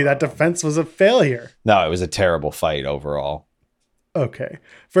 Clearly, that defense was a failure. No, it was a terrible fight overall. Okay.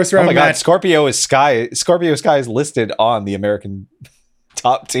 First round match. God, Scorpio Sky is listed on the American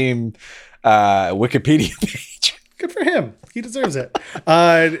Top Team Wikipedia page. Good for him. He deserves it.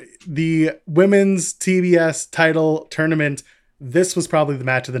 The women's TBS title tournament. This was probably the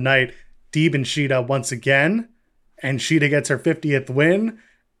match of the night. Deeb and Shida once again. And Shida gets her 50th win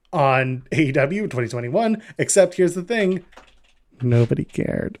on AEW 2021. Except here's the thing. Nobody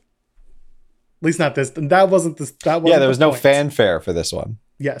cared. At least not this. That wasn't this. That wasn't there was no fanfare for this one.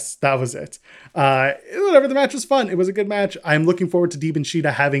 Yes, that was it. Whatever, the match was fun. It was a good match. I'm looking forward to Deeb and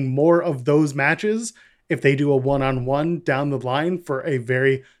Shida having more of those matches if they do a one-on-one down the line for a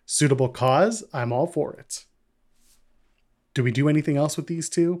very suitable cause, I'm all for it. Do we do anything else with these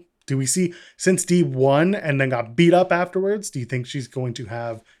two? Do we see, since Dee won and then got beat up afterwards, do you think she's going to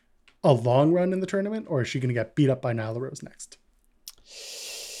have a long run in the tournament, or is she going to get beat up by Nyla Rose next?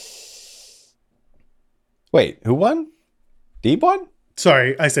 Wait, who won? Dee won?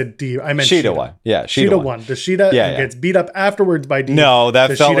 Sorry, I said Dee. I meant Shida won. Yeah, Shida won. Does Shida gets beat up afterwards by Dee? No, that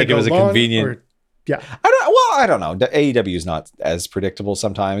Does felt Shida like it was a long, convenient. or, yeah. I don't know. The AEW is not as predictable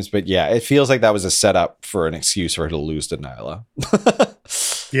sometimes, but yeah, it feels like that was a setup for an excuse for her to lose to Nyla.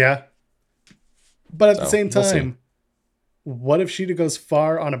 Yeah. But at the same we'll time, what if Shida goes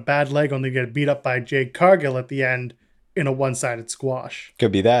far on a bad leg only to get beat up by Jade Cargill at the end in a one-sided squash?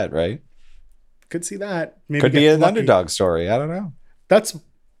 Could be that, right? Could see that. Maybe Could be get an lucky. underdog story. I don't know. That's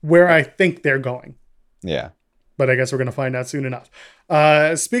where I think they're going. Yeah. But I guess we're going to find out soon enough.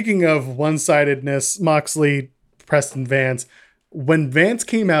 Speaking of one-sidedness, Moxley, Preston Vance. When Vance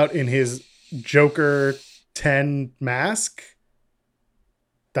came out in his Joker 10 mask,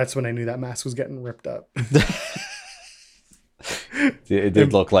 that's when I knew that mask was getting ripped up. It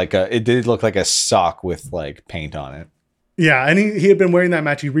did look like a sock with like paint on it. Yeah, and he had been wearing that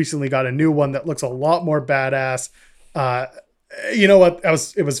match. He recently got a new one that looks a lot more badass. You know what?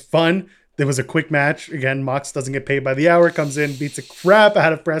 It was fun. There was a quick match. Again, Mox doesn't get paid by the hour. Comes in, beats the crap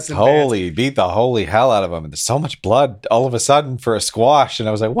out of Preston Vance. Beat the holy hell out of him. And there's so much blood all of a sudden for a squash. And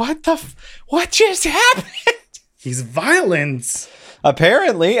I was like, what just happened? He's violent.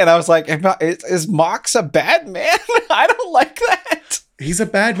 Apparently. And I was like, is Mox a bad man? I don't like that. He's a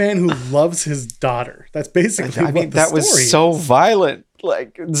bad man who loves his daughter. That's basically what the that story was so is. violent.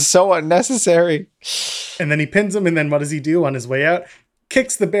 Like, so unnecessary. And then he pins him, and then what does he do on his way out?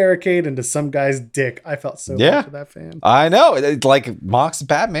 Kicks the barricade into some guy's dick. I felt so bad for that fan. I know. It's like, Mox,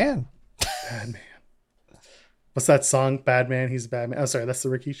 bad man. Bad man. What's that song? Bad Man, he's a bad man. Oh, sorry, that's the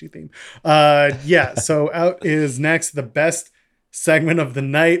Rikishi theme. Yeah, so out is next the best segment of the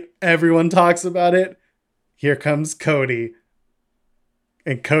night. Everyone talks about it. Here comes Cody.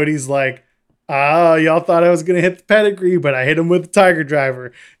 And Cody's like, y'all thought I was going to hit the pedigree, but I hit him with the Tiger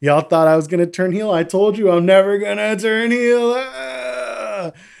Driver. Y'all thought I was going to turn heel. I told you I'm never going to turn heel.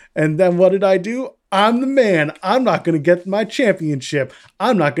 And then what did I do? I'm the man. I'm not going to get my championship.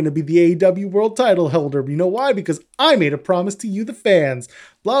 I'm not going to be the AEW world title holder. You know why? Because I made a promise to you, the fans.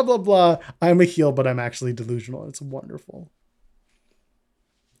 Blah, blah, blah. I'm a heel, but I'm actually delusional. It's wonderful.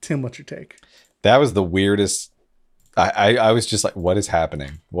 Tim, what's your take? That was the weirdest. I was just like, what is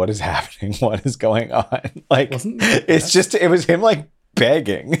happening? What is happening? What is going on? Like, it was him like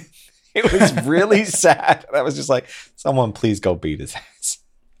begging. It was really sad. And I was just like, someone please go beat his ass.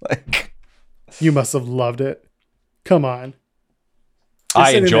 Like, you must have loved it. Come on.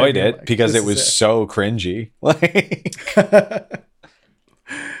 I enjoyed it because it was so cringy. Like,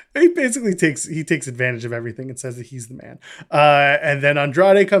 he basically takes advantage of everything and says that he's the man. And then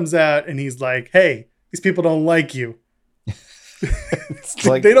Andrade comes out and he's like, hey, these people don't like you.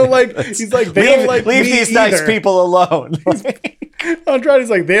 Like, they don't like, he's like, they don't like leave me these either. nice people alone.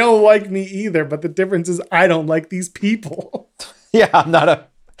 Andrade's like, they don't like me either, but the difference is I don't like these people. Yeah,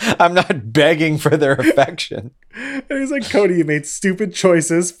 I'm not begging for their affection. And he's like, Cody, you made stupid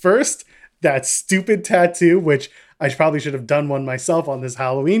choices. First, that stupid tattoo, which I probably should have done one myself on this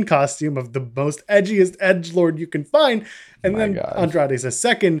Halloween costume of the most edgiest edgelord you can find. And then Andrade says,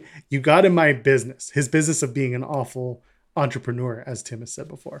 second, you got in my business, his business of being an awful entrepreneur, as Tim has said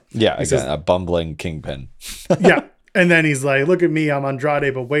before. Yeah, again, a bumbling kingpin. Yeah. And then he's like, look at me, I'm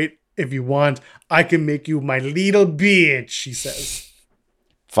Andrade, but wait, if you want, I can make you my little bitch, he says.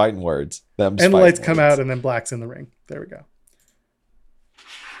 Fighting words. And the lights come out and then Black's in the ring. There we go.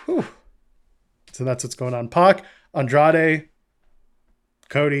 Whew. So that's what's going on. Pac, Andrade,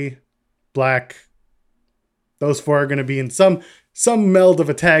 Cody, Black. Those four are going to be in some meld of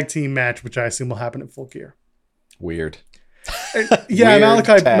a tag team match, which I assume will happen at Full Gear. Weird. And, yeah,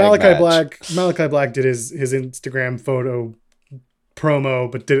 Weird Malachi Black did his Instagram photo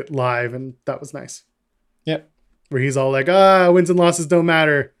promo, but did it live, and that was nice. Yep. Where he's all like, wins and losses don't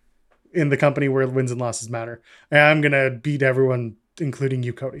matter in the company where wins and losses matter. And I'm going to beat everyone, including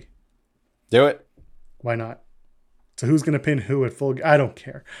you, Cody. Do it. Why not? So who's going to pin who at Full? I don't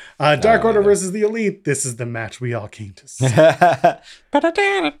care. Dark Order versus the Elite. This is the match we all came to see.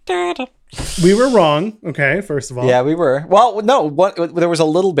 We were wrong. Okay, first of all. Yeah, we were. Well, no, there was a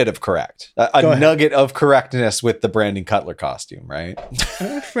little bit of correct. A nugget of correctness with the Brandon Cutler costume, right?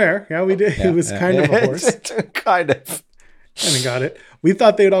 Fair. Yeah, we did. It was kind of a horse. Kind of. And we got it. We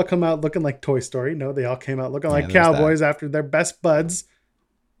thought they'd all come out looking like Toy Story. No, they all came out looking like cowboys after their best buds.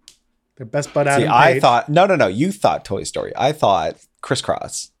 Their best bud See, Adam I Page. thought no. You thought Toy Story. I thought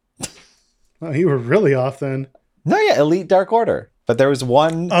Crisscross. Oh, you were really off then. No, yeah, Elite Dark Order. But there was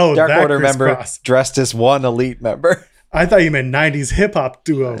one Dark that Order member Crisscross. dressed as one Elite member. I thought you meant 90s hip hop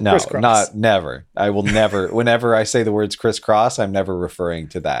duo. No, Crisscross. never. I will never. Whenever I say the words crisscross, I'm never referring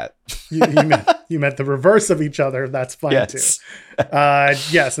to that. You meant the reverse of each other. That's fine Yes. too.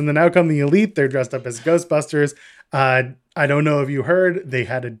 Yes, and then out come the Elite. They're dressed up as Ghostbusters. I don't know if you heard, they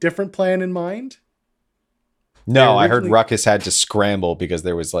had a different plan in mind. No, I heard originally- Ruckus had to scramble because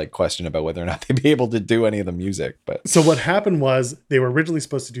there was like question about whether or not they'd be able to do any of the music. But So what happened was they were originally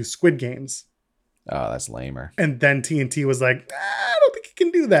supposed to do Squid Games, oh, that's lamer. and then TNT was like, I don't think you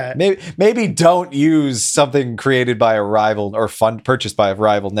can do that. Maybe don't use something created by a rival or purchased by a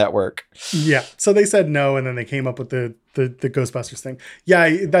rival network. Yeah, so they said no, and then they came up with the Ghostbusters thing.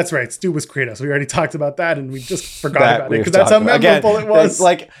 Yeah, that's right. Stu was Kratos. We already talked about that, and we just forgot about it because that's how memorable it was.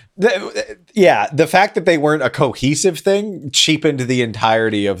 Like, the fact that they weren't a cohesive thing cheapened the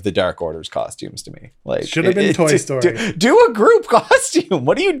entirety of the Dark Order's costumes to me. Like, Should have been Toy Story. Do a group costume.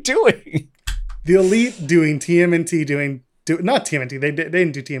 What are you doing? The Elite doing TMNT not TMNT. They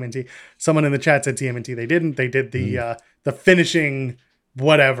didn't do TMNT. Someone in the chat said TMNT. They didn't. They did the finishing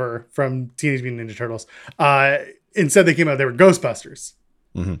whatever from Teenage Mutant Ninja Turtles. Instead, they came out. They were Ghostbusters.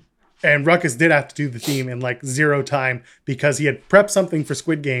 Mm-hmm. And Ruckus did have to do the theme in like 0 time because he had prepped something for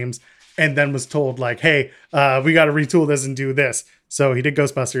Squid Games and then was told like, "Hey, we got to retool this and do this." So he did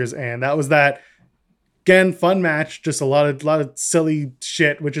Ghostbusters, and that was that. Again, fun match. Just a lot of silly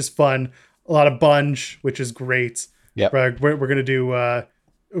shit, which is fun. A lot of bunge, which is great. Yeah, we're gonna do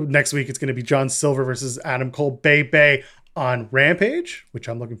next week. It's gonna be John Silver versus Adam Cole Bay on Rampage, which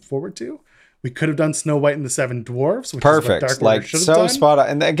I'm looking forward to. We could have done Snow White and the Seven Dwarfs, which perfect. is what Dark Order Like should have so done. spot on.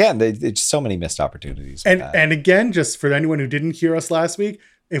 And again, it's so many missed opportunities. with that. And again, just for anyone who didn't hear us last week,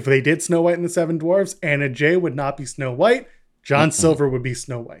 if they did Snow White and the Seven Dwarfs, Anna Jay would not be Snow White. John Silver would be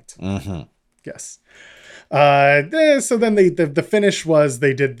Snow White. Mm-hmm. Yes. So then the finish was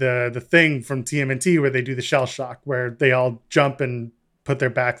they did the thing from TMNT where they do the shell shock where they all jump and put their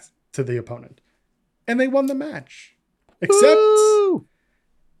backs to the opponent, and they won the match. Except Woo!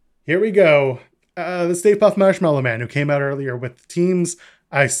 here we go, the Stay Puft Marshmallow Man who came out earlier with the teams.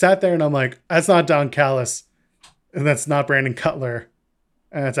 I sat there and I'm like, that's not Don Callis, and that's not Brandon Cutler,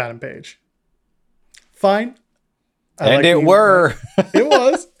 and that's Adam Page. Fine. And it were. It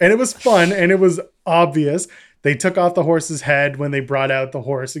was, and it was fun, and it was obvious. They took off the horse's head when they brought out the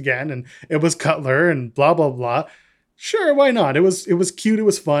horse again, and it was Cutler and blah blah blah. Sure, why not? It was cute, it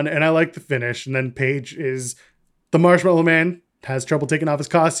was fun, and I like the finish. And then Page is the Marshmallow Man, has trouble taking off his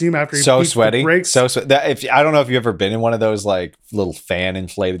costume after he So beats the sweaty. brakes. So I don't know if you've ever been in one of those like little fan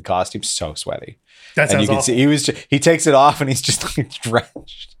inflated costumes. So sweaty. That And sounds you can awful. see he takes it off and he's just like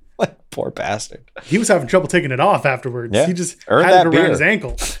drenched. Like poor bastard. He was having trouble taking it off afterwards. Yeah. He just Earned had that it around beer. his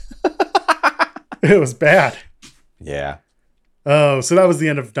ankle. It was bad. Yeah. Oh, so that was the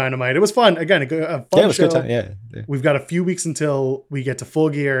end of Dynamite. It was fun. Again, a fun Yeah, it was a show. good time. Yeah. We've got a few weeks until we get to Full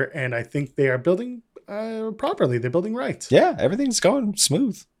Gear, and I think they are building properly. They're building right. Yeah, everything's going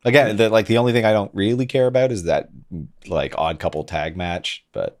smooth. Again, the only thing I don't really care about is that like odd couple tag match,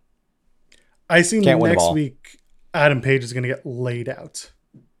 but I assume Can't win them next all. week Adam Page is going to get laid out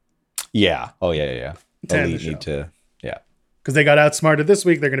yeah. Oh yeah. To end Elite the show. need to, yeah, because they got outsmarted this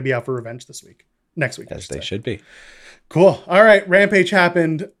week. They're going to be out for revenge next week. I as should they say. should be. Cool. All right. Rampage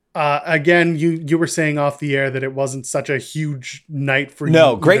happened. Again, you were saying off the air that it wasn't such a huge night for you.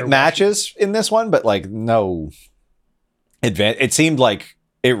 No, great either. matches in this one, but like no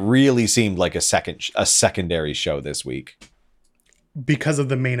it really seemed like a secondary show this week. Because of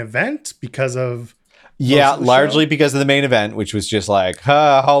the main event, because of Yeah, of the largely because of the main event, which was just like,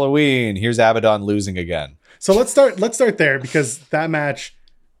 Halloween, here's Abaddon losing again. So let's start there because that match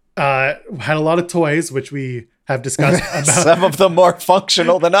had a lot of toys, which we have discussed about. Some of them more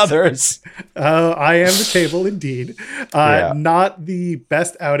functional than others. I am the table indeed. Yeah. Not the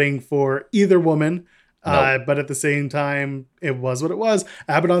best outing for either woman. Nope. But at the same time, it was what it was.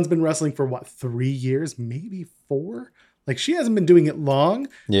 Abaddon's been wrestling for 3 years, maybe 4. Like she hasn't been doing it long.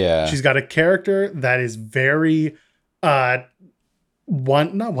 Yeah. She's got a character that is very not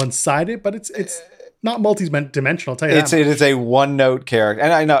one-sided, but it's not multi-dimensional. I'll tell you that. It is a one-note character.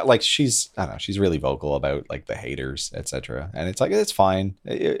 And I know like she's really vocal about like the haters, etc. And it's like it's fine.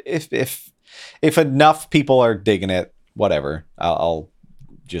 If enough people are digging it, whatever. I'll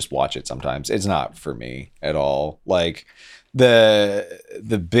just watch it sometimes. It's not for me at all. Like the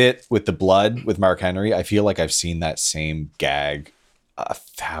bit with the blood with Mark Henry, I feel like I've seen that same gag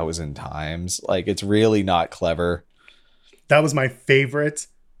 1,000 times. Like it's really not clever. That was my favorite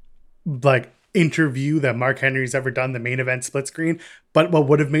like interview that Mark Henry's ever done, the main event split screen. But what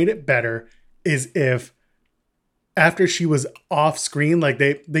would have made it better is if after she was off screen, like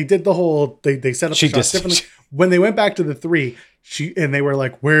they did the whole, they set up the shots differently. When they went back to the 3, and they were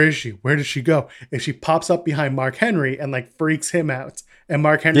like, where is she? Where did she go? And she pops up behind Mark Henry and like freaks him out. And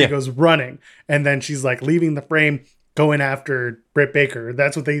Mark Henry goes running. And then she's like leaving the frame, going after Britt Baker.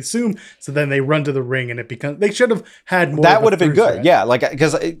 That's what they assume. So then they run to the ring, and it becomes, they should have had more. That would have been good. Threat. Yeah. Like,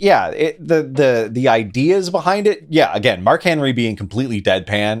 because the ideas behind it. Yeah. Again, Mark Henry being completely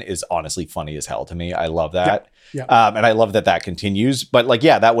deadpan is honestly funny as hell to me. I love that. Yeah. And I love that continues, but like,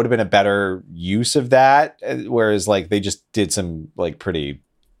 yeah, that would have been a better use of that. Whereas like they just did some like pretty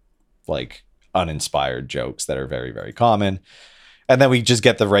like uninspired jokes that are very, very common. And then we just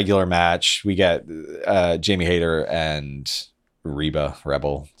get the regular match. We get Jamie Hayter and Reba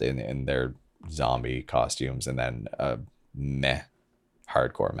Rebel in their zombie costumes, and then a meh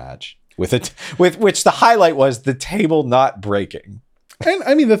hardcore match with which the highlight was the table not breaking. And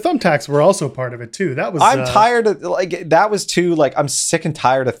I mean, the thumbtacks were also part of it too. That was I'm tired of like that was too like I'm sick and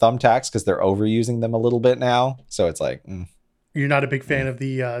tired of thumbtacks because they're overusing them a little bit now. So it's like You're not a big fan of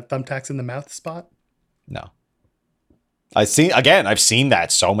the thumbtacks in the mouth spot? No. I've seen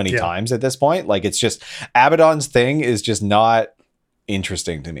that so many times at this point. Like it's just Abaddon's thing is just not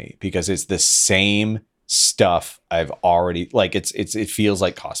interesting to me because it's the same stuff I've already like it feels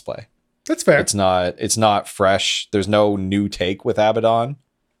like cosplay. That's fair. It's not fresh. There's no new take with Abaddon.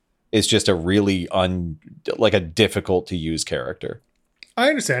 It's just a really a difficult to use character. I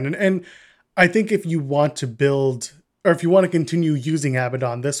understand. And I think if you want to build or if you want to continue using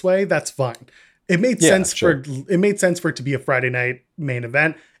Abaddon this way, that's fine. It made sense for it to be a Friday night main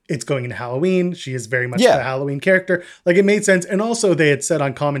event. It's going into Halloween. She is very much the Halloween character. Like it made sense. And also they had said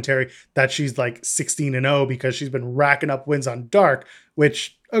on commentary that she's like 16-0 because she's been racking up wins on Dark,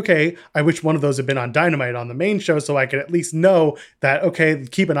 which, okay, I wish one of those had been on Dynamite on the main show so I could at least know that, okay,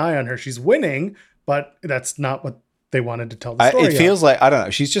 keep an eye on her. She's winning, but that's not what they wanted to tell the story. It feels like, I don't know,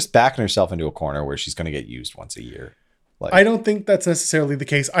 she's just backing herself into a corner where she's going to get used once a year. Like, I don't think that's necessarily the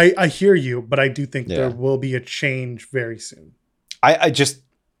case. I hear you, but I do think there will be a change very soon.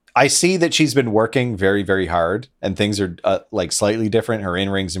 I see that she's been working very, very hard and things are like slightly different. Her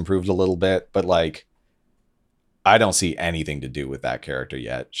in-ring's improved a little bit, but like, I don't see anything to do with that character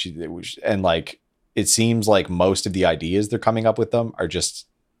yet. It seems like most of the ideas they're coming up with them are just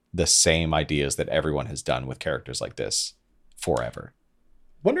the same ideas that everyone has done with characters like this forever.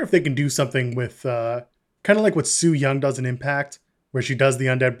 Wonder if they can do something with kind of like what Sue Young does in Impact, where she does the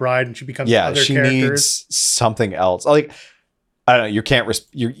Undead Bride and she becomes other she characters. Needs something else. Like, I don't know.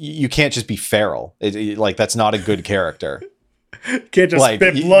 You can't just be feral. Like that's not a good character. Can't just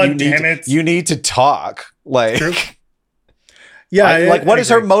spit blood, damn it. You need to talk. Like, true. Yeah. What is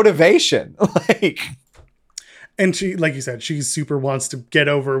her motivation? Like, and she, like you said, she super wants to get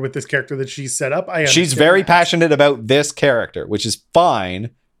over with this character that she's set up. She's very passionate about this character, which is fine.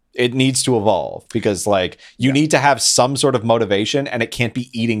 It needs to evolve because like you need to have some sort of motivation and it can't be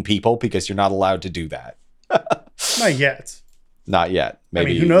eating people because you're not allowed to do that. Not yet. Not yet.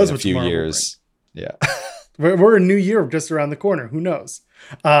 Maybe who knows in a what few years. Yeah. We're a new year just around the corner. Who knows?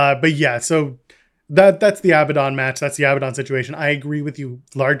 But yeah, so that's the Abaddon match. That's the Abaddon situation. I agree with you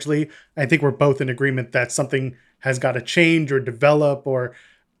largely. I think we're both in agreement that something has got to change or develop or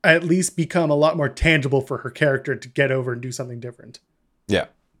at least become a lot more tangible for her character to get over and do something different. Yeah.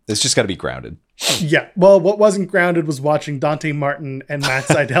 It's just got to be grounded. Yeah. Well, what wasn't grounded was watching Dante Martin and Matt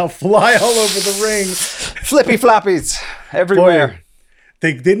Sydal fly all over the ring. Flippy floppies everywhere. Boy,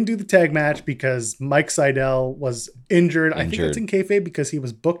 they didn't do the tag match because Mike Sydal was injured. I think it's in kayfabe because he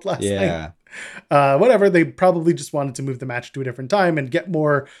was booked last night. Whatever. They probably just wanted to move the match to a different time and get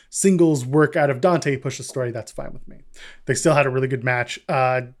more singles work out of Dante, push the story. That's fine with me. They still had a really good match.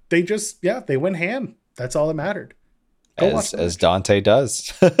 They went ham. That's all that mattered. As Dante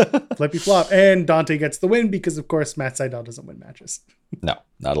does. Flippy flop. And Dante gets the win because, of course, Matt Sydal doesn't win matches. No,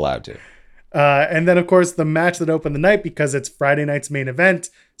 not allowed to. And then, of course, the match that opened the night because it's Friday night's main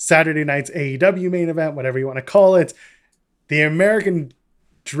event, Saturday night's AEW main event, whatever you want to call it. The American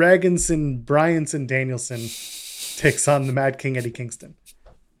Dragonson Bryanson Danielson takes on the Mad King Eddie Kingston.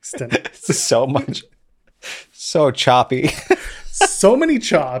 So choppy. So many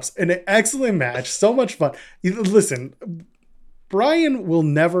chops, an excellent match, so much fun. Listen, Bryan will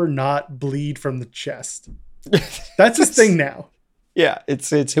never not bleed from the chest. That's his thing now. Yeah,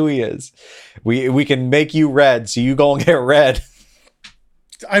 it's who he is. We can make you red, so you go and get red.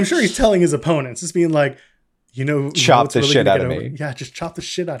 I'm sure he's telling his opponents, just being like, chop the shit out of me. Yeah, just chop the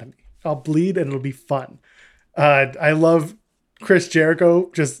shit out of me. I'll bleed and it'll be fun. I love Chris Jericho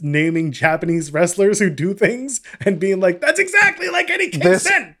just naming Japanese wrestlers who do things and being like, that's exactly like Eddie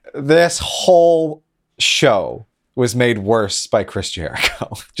Kingston. This whole show was made worse by Chris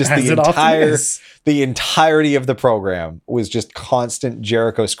Jericho. Just As the entirety of the program was just constant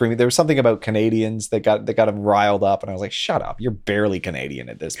Jericho screaming. There was something about Canadians that got him riled up, and I was like, "Shut up! You're barely Canadian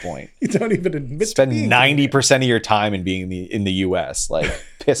at this point. You don't even admit. Spend 90% of your time in being in the U.S. Like,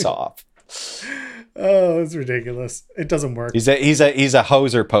 piss off." Oh, it's ridiculous. It doesn't work. He's a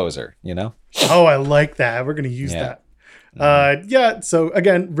hoser poser, you know? Oh, I like that. We're gonna use that. Yeah. So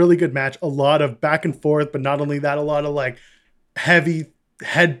again, really good match. A lot of back and forth, but not only that, a lot of like heavy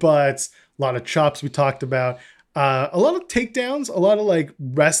headbutts, a lot of chops we talked about, a lot of takedowns, a lot of like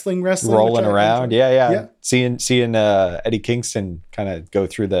wrestling, rolling around. Yeah. Seeing Eddie Kingston kind of go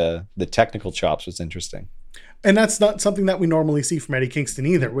through the technical chops was interesting. And that's not something that we normally see from Eddie Kingston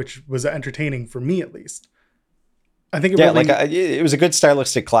either, which was entertaining for me at least. I think it was a good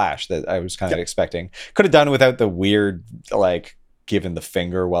stylistic clash that I was kind of expecting. Could have done without the weird, like, giving the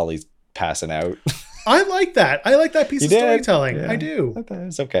finger while he's passing out. I like that. I like that piece of storytelling. Yeah, I do.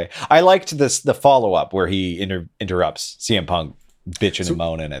 It's okay. I liked the follow up where he interrupts CM Punk bitching and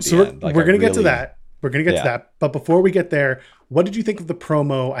moaning at the end. We're going to get to that. We're going to get to that. But before we get there, what did you think of the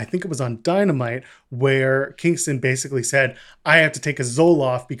promo? I think it was on Dynamite where Kingston basically said, I have to take a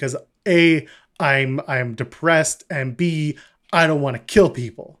Zoloft because A, I'm depressed, and B, I don't want to kill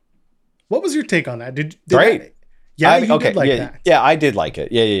people. What was your take on that? Great. That? Yeah, I did like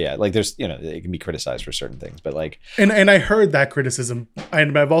it. Yeah. Like there's, it can be criticized for certain things, but like, and I heard that criticism,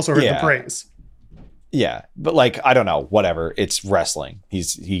 and I've also heard the praise. Yeah, but like, I don't know, whatever. It's wrestling.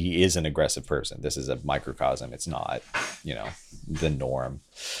 He is an aggressive person. This is a microcosm. It's not, the norm.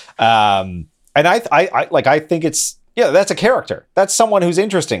 And I think it's, that's a character. That's someone who's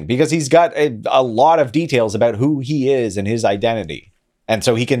interesting because he's got a lot of details about who he is and his identity. And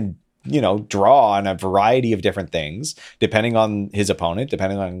so he can, draw on a variety of different things depending on his opponent,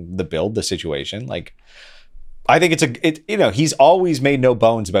 depending on the build, the situation. Like, I think he's always made no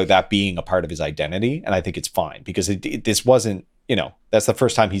bones about that being a part of his identity. And I think it's fine because this wasn't, that's the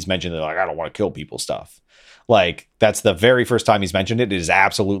first time he's mentioned it. Like, I don't want to kill people stuff. Like, that's the very first time he's mentioned it. It is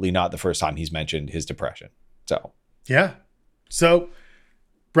absolutely not the first time he's mentioned his depression. So, yeah. So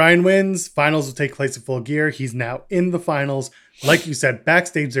Brian wins. Finals will take place at Full Gear. He's now in the finals. Like you said,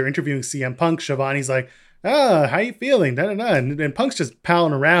 backstage, they're interviewing CM Punk. Shivani's like, how you feeling? And Punk's just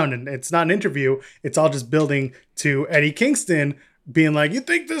palling around, and it's not an interview. It's all just building to Eddie Kingston being like, you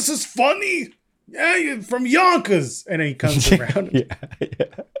think this is funny? Yeah, you're from Yonkers. And then he comes around.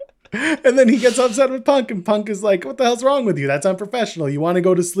 And then he gets upset with Punk, and Punk is like, what the hell's wrong with you? That's unprofessional. You want to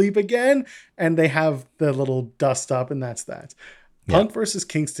go to sleep again? And they have the little dust up, and that's that. Punk versus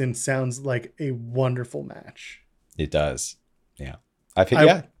Kingston sounds like a wonderful match. It does. Yeah. I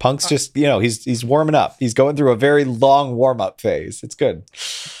think, Punk's just, he's warming up. He's going through a very long warm-up phase. It's good.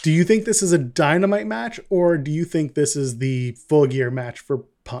 Do you think this is a Dynamite match, or do you think this is the Full Gear match for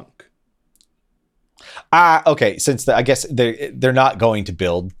Punk? Okay. Since I guess they're not going to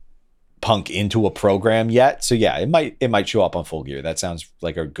build Punk into a program yet. So yeah, it might show up on Full Gear. That sounds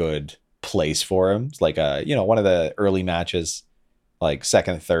like a good place for him. It's like one of the early matches, like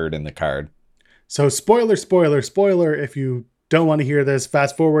second, third in the card. So spoiler, if you don't want to hear this,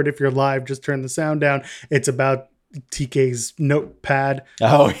 fast forward. If you're live, just turn the sound down. It's about TK's notepad.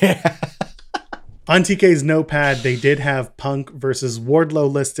 Oh, yeah. On TK's notepad, they did have Punk versus Wardlow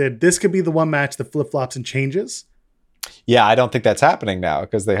listed. This could be the one match that flip-flops and changes. Yeah, I don't think that's happening now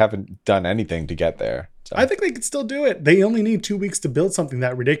because they haven't done anything to get there. So. I think they could still do it. They only need 2 weeks to build something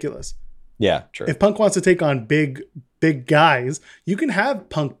that ridiculous. Yeah, true. If Punk wants to take on big guys, you can have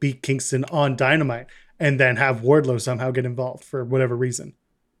Punk beat Kingston on Dynamite and then have Wardlow somehow get involved for whatever reason.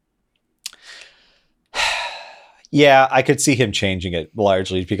 Yeah, I could see him changing it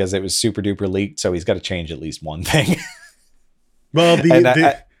largely because it was super duper leaked. So he's got to change at least one thing. Well,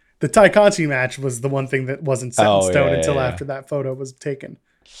 the Ty Conti match was the one thing that wasn't set in stone until after that photo was taken.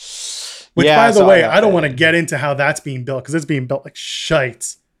 Which, by the way, I don't want to get into how that's being built because it's being built like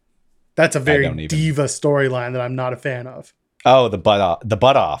shite. That's a very diva storyline that I'm not a fan of. Oh, the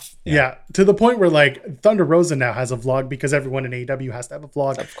butt off. Yeah. To the point where like Thunder Rosa now has a vlog because everyone in AEW has to have a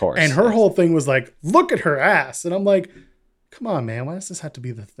vlog. Of course. And her whole thing was like, look at her ass. And I'm like, come on, man. Why does this have to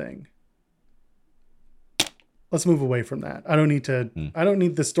be the thing? Let's move away from that. I don't need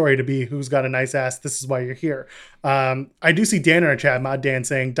the story to be who's got a nice ass. This is why you're here. I do see Dan in our chat, Mod Dan,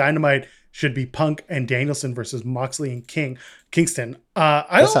 saying Dynamite should be Punk and Danielson versus Moxley and Kingston.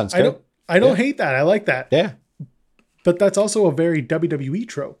 I don't hate that. I like that. Yeah. But that's also a very WWE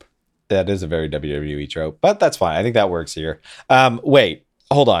trope. That is a very WWE trope, but that's fine. I think that works here. Wait,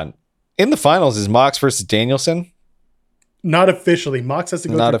 hold on. In the finals, is Mox versus Danielson? Not officially. Mox has to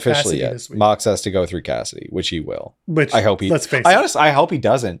go Not through officially Cassidy yet. this week. Mox has to go through Cassidy, which he will. Which, I hope he. let's face I it. honestly, I hope he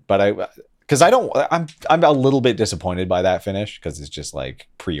doesn't. But because I don't. I'm a little bit disappointed by that finish because it's just like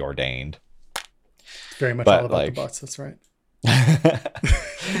preordained. Very much but, all about like, the butts. That's right.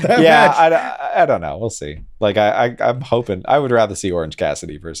 Yeah, I don't know. We'll see. Like I'm hoping. I would rather see Orange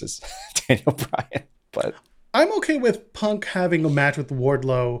Cassidy versus Daniel Bryan, but I'm okay with Punk having a match with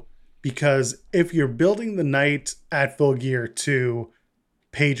Wardlow because if you're building the night at Full Gear to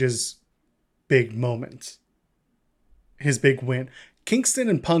Page's big moment, his big win, Kingston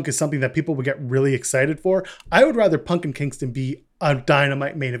and Punk is something that people would get really excited for. I would rather Punk and Kingston be a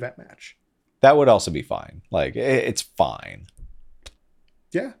Dynamite main event match. that would also be fine. Like it's fine.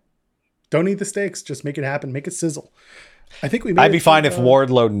 Yeah. Don't need the stakes. Just make it happen. Make it sizzle. I think we. I'd be fine if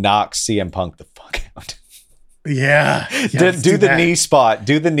Wardlow knocks CM Punk the fuck out. Yeah. do the knee spot.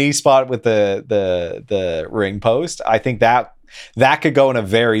 Do the knee spot with the ring post. I think that could go in a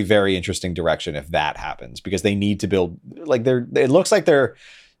very, very interesting direction if that happens, because they need to build, like, it looks like they're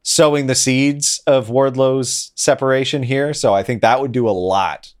sowing the seeds of Wardlow's separation here. So I think that would do a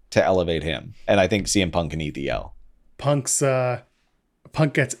lot to elevate him. And I think CM Punk can eat the L. Punk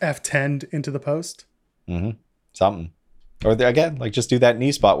gets F10'd into the post. Mm-hmm. Something. Or again, like, just do that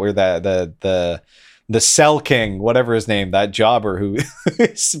knee spot where the Cell King, whatever his name, that jobber who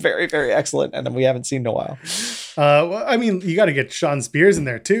is very, very excellent and we haven't seen in a while. Well, I mean, you got to get Sean Spears in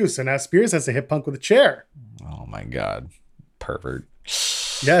there too. So now Spears has to hit Punk with a chair. Oh my God. Pervert.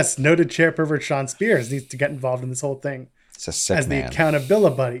 Yes, noted chair pervert Sean Spears needs to get involved in this whole thing. It's a sick as man. the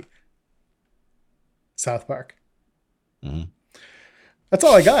accountability buddy. South Park. Mm-hmm. That's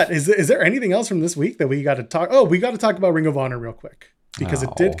all I got. Is there anything else from this week that we got to talk? Oh, we got to talk about Ring of Honor real quick because it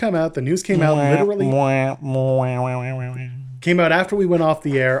did come out. The news came out literally. Came out after we went off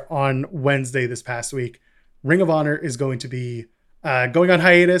the air on Wednesday this past week. Ring of Honor is going to be going on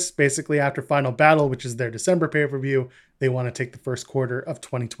hiatus basically after Final Battle, which is their December pay-per-view. They want to take the first quarter of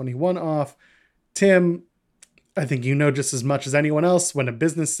 2021 off. Tim, I think you know just as much as anyone else when a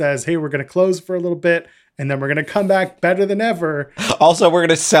business says, hey, we're going to close for a little bit and then we're going to come back better than ever. Also, we're going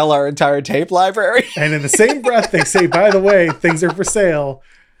to sell our entire tape library. And in the same breath, they say, by the way, things are for sale.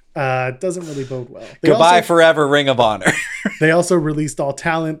 Doesn't really bode well. Goodbye forever, Ring of Honor. They also released All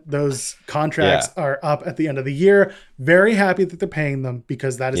Talent. Those contracts are up at the end of the year. Very happy that they're paying them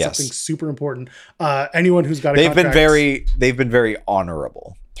because that is something super important. Anyone who's got a contract, they've been very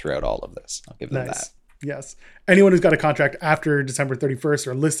honorable throughout all of this. I'll give them that. Yes. Anyone who's got a contract after December 31st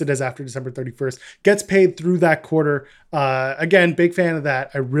or listed as after December 31st gets paid through that quarter. Again, big fan of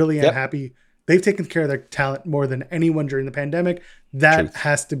that. I really am happy. They've taken care of their talent more than anyone during the pandemic. That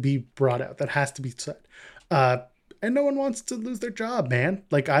has to be brought out. That has to be said. And no one wants to lose their job, man.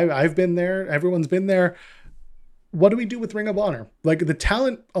 Like I've been there. Everyone's been there. What do we do with Ring of Honor? Like the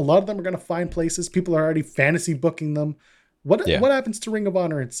talent, a lot of them are going to find places. People are already fantasy booking them. What happens to Ring of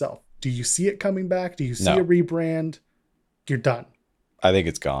Honor itself? Do you see it coming back? Do you see a rebrand? You're done. I think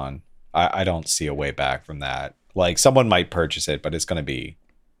it's gone. I don't see a way back from that. Like someone might purchase it, but it's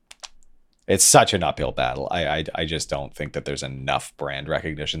such an uphill battle. I just don't think that there's enough brand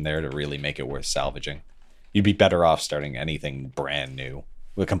recognition there to really make it worth salvaging. You'd be better off starting anything brand new,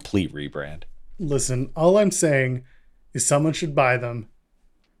 with a complete rebrand. Listen, all I'm saying is someone should buy them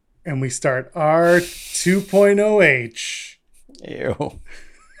and we start our 2.0H. Ew.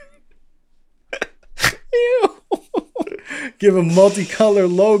 Ew. Give them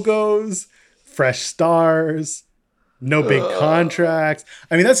multicolor logos, fresh stars, no big contracts.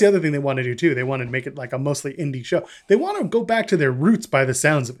 I mean, that's the other thing they want to do too. They want to make it like a mostly indie show. They want to go back to their roots by the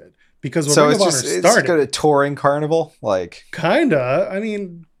sounds of it. Because when Ring of Honor started, it's got a touring carnival, like kinda. I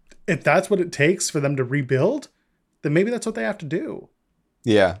mean, if that's what it takes for them to rebuild, then maybe that's what they have to do.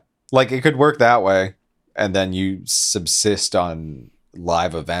 Yeah, like it could work that way, and then you subsist on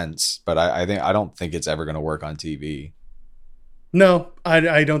live events. But I don't think it's ever going to work on TV. No,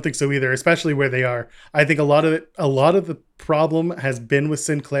 I don't think so either, especially where they are. I think a lot of the problem has been with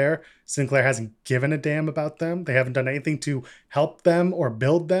Sinclair. Sinclair hasn't given a damn about them. They haven't done anything to help them or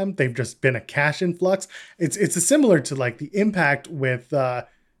build them. They've just been a cash influx. It's similar to like the Impact with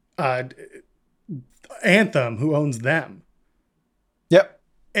Anthem, who owns them. Yep.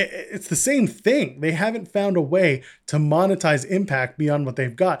 It's the same thing. They haven't found a way to monetize Impact beyond what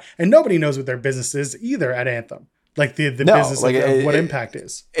they've got. And nobody knows what their business is either at Anthem. Like the business of what Impact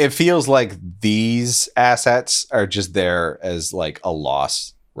is. It feels like these assets are just there as like a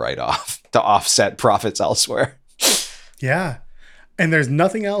loss write-off to offset profits elsewhere. Yeah. And there's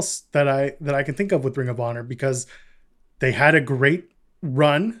nothing else that I can think of with Ring of Honor, because they had a great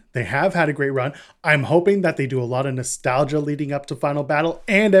run. They have had a great run. I'm hoping that they do a lot of nostalgia leading up to Final Battle,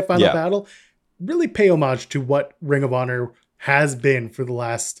 and at Final Battle really pay homage to what Ring of Honor has been for the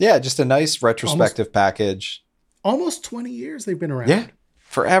last just a nice retrospective package. Almost 20 years they've been around. Yeah,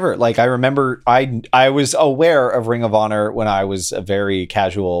 forever. Like, I remember I was aware of Ring of Honor when I was a very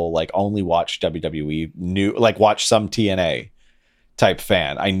casual, like, only watched WWE, watched some TNA type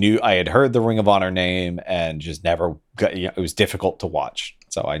fan. I had heard the Ring of Honor name and just never got, it was difficult to watch.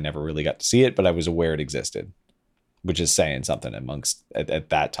 So I never really got to see it, but I was aware it existed, which is saying something at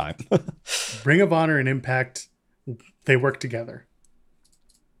that time. Ring of Honor and Impact, they work together.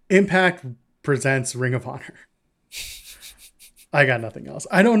 Impact presents Ring of Honor. I got nothing else.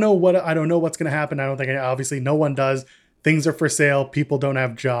 I don't know what's going to happen. I don't think, obviously no one does. Things are for sale. People don't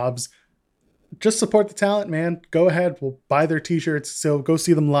have jobs. Just support the talent, man. Go ahead. We'll buy their t-shirts. So go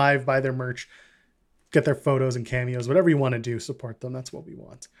see them live, buy their merch, get their photos and cameos, whatever you want to do, support them. That's what we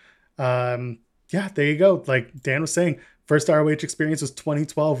want. There you go. Like Dan was saying, first ROH experience was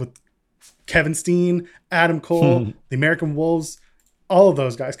 2012 with Kevin Steen, Adam Cole, the American Wolves, all of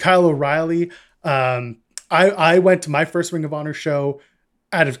those guys, Kyle O'Reilly. I went to my first Ring of Honor show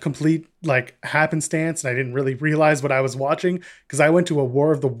out of complete happenstance, and I didn't really realize what I was watching because I went to a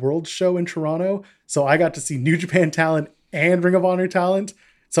War of the Worlds show in Toronto. So I got to see New Japan talent and Ring of Honor talent.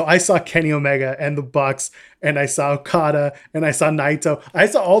 So I saw Kenny Omega and the Bucks, and I saw Okada, and I saw Naito. I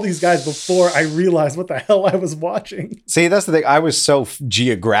saw all these guys before I realized what the hell I was watching. See, that's the thing. I was so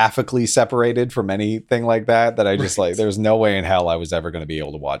geographically separated from anything like that I just there's no way in hell I was ever going to be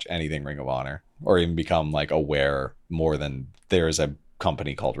able to watch anything Ring of Honor or even become aware more than there's a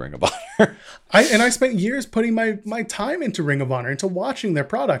company called Ring of Honor. I spent years putting my time into Ring of Honor, into watching their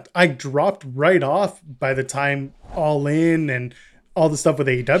product. I dropped right off by the time All In and all the stuff with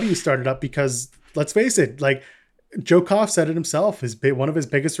AEW started up, because let's face it, Joe Koff said it himself, one of his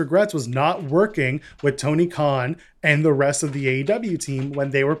biggest regrets was not working with Tony Khan and the rest of the AEW team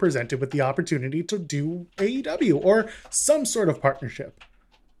when they were presented with the opportunity to do AEW or some sort of partnership.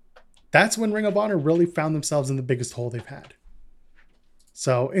 That's when Ring of Honor really found themselves in the biggest hole they've had.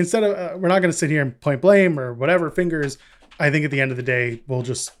 So instead of, we're not going to sit here and point blame or whatever fingers. I think at the end of the day, we'll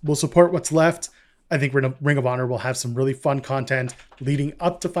support what's left. I think Ring of Honor will have some really fun content leading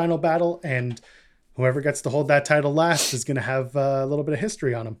up to Final Battle, and whoever gets to hold that title last is going to have a little bit of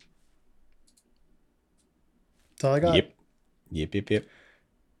history on them. That's all I got. Yep.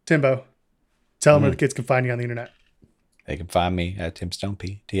 Timbo, tell them where the kids can find you on the internet. They can find me at Tim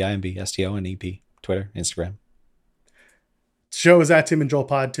Stonep, TIMBSTONEP, Twitter, Instagram. Show is at Tim and Joel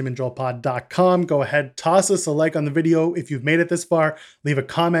Pod, timandjoelpod.com. Go ahead, toss us a like on the video if you've made it this far. Leave a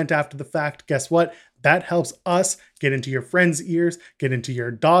comment after the fact. Guess what? That helps us get into your friends' ears, get into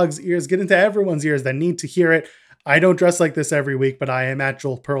your dog's ears, get into everyone's ears that need to hear it. I don't dress like this every week, but I am at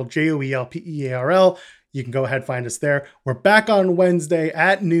Joel Pearl, JOELPEARL. You can go ahead, find us there. We're back on Wednesday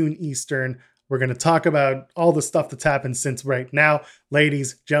at noon Eastern. We're going to talk about all the stuff that's happened since right now.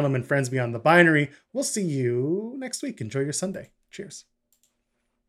 Ladies, gentlemen, friends beyond the binary, we'll see you next week. Enjoy your Sunday. Cheers.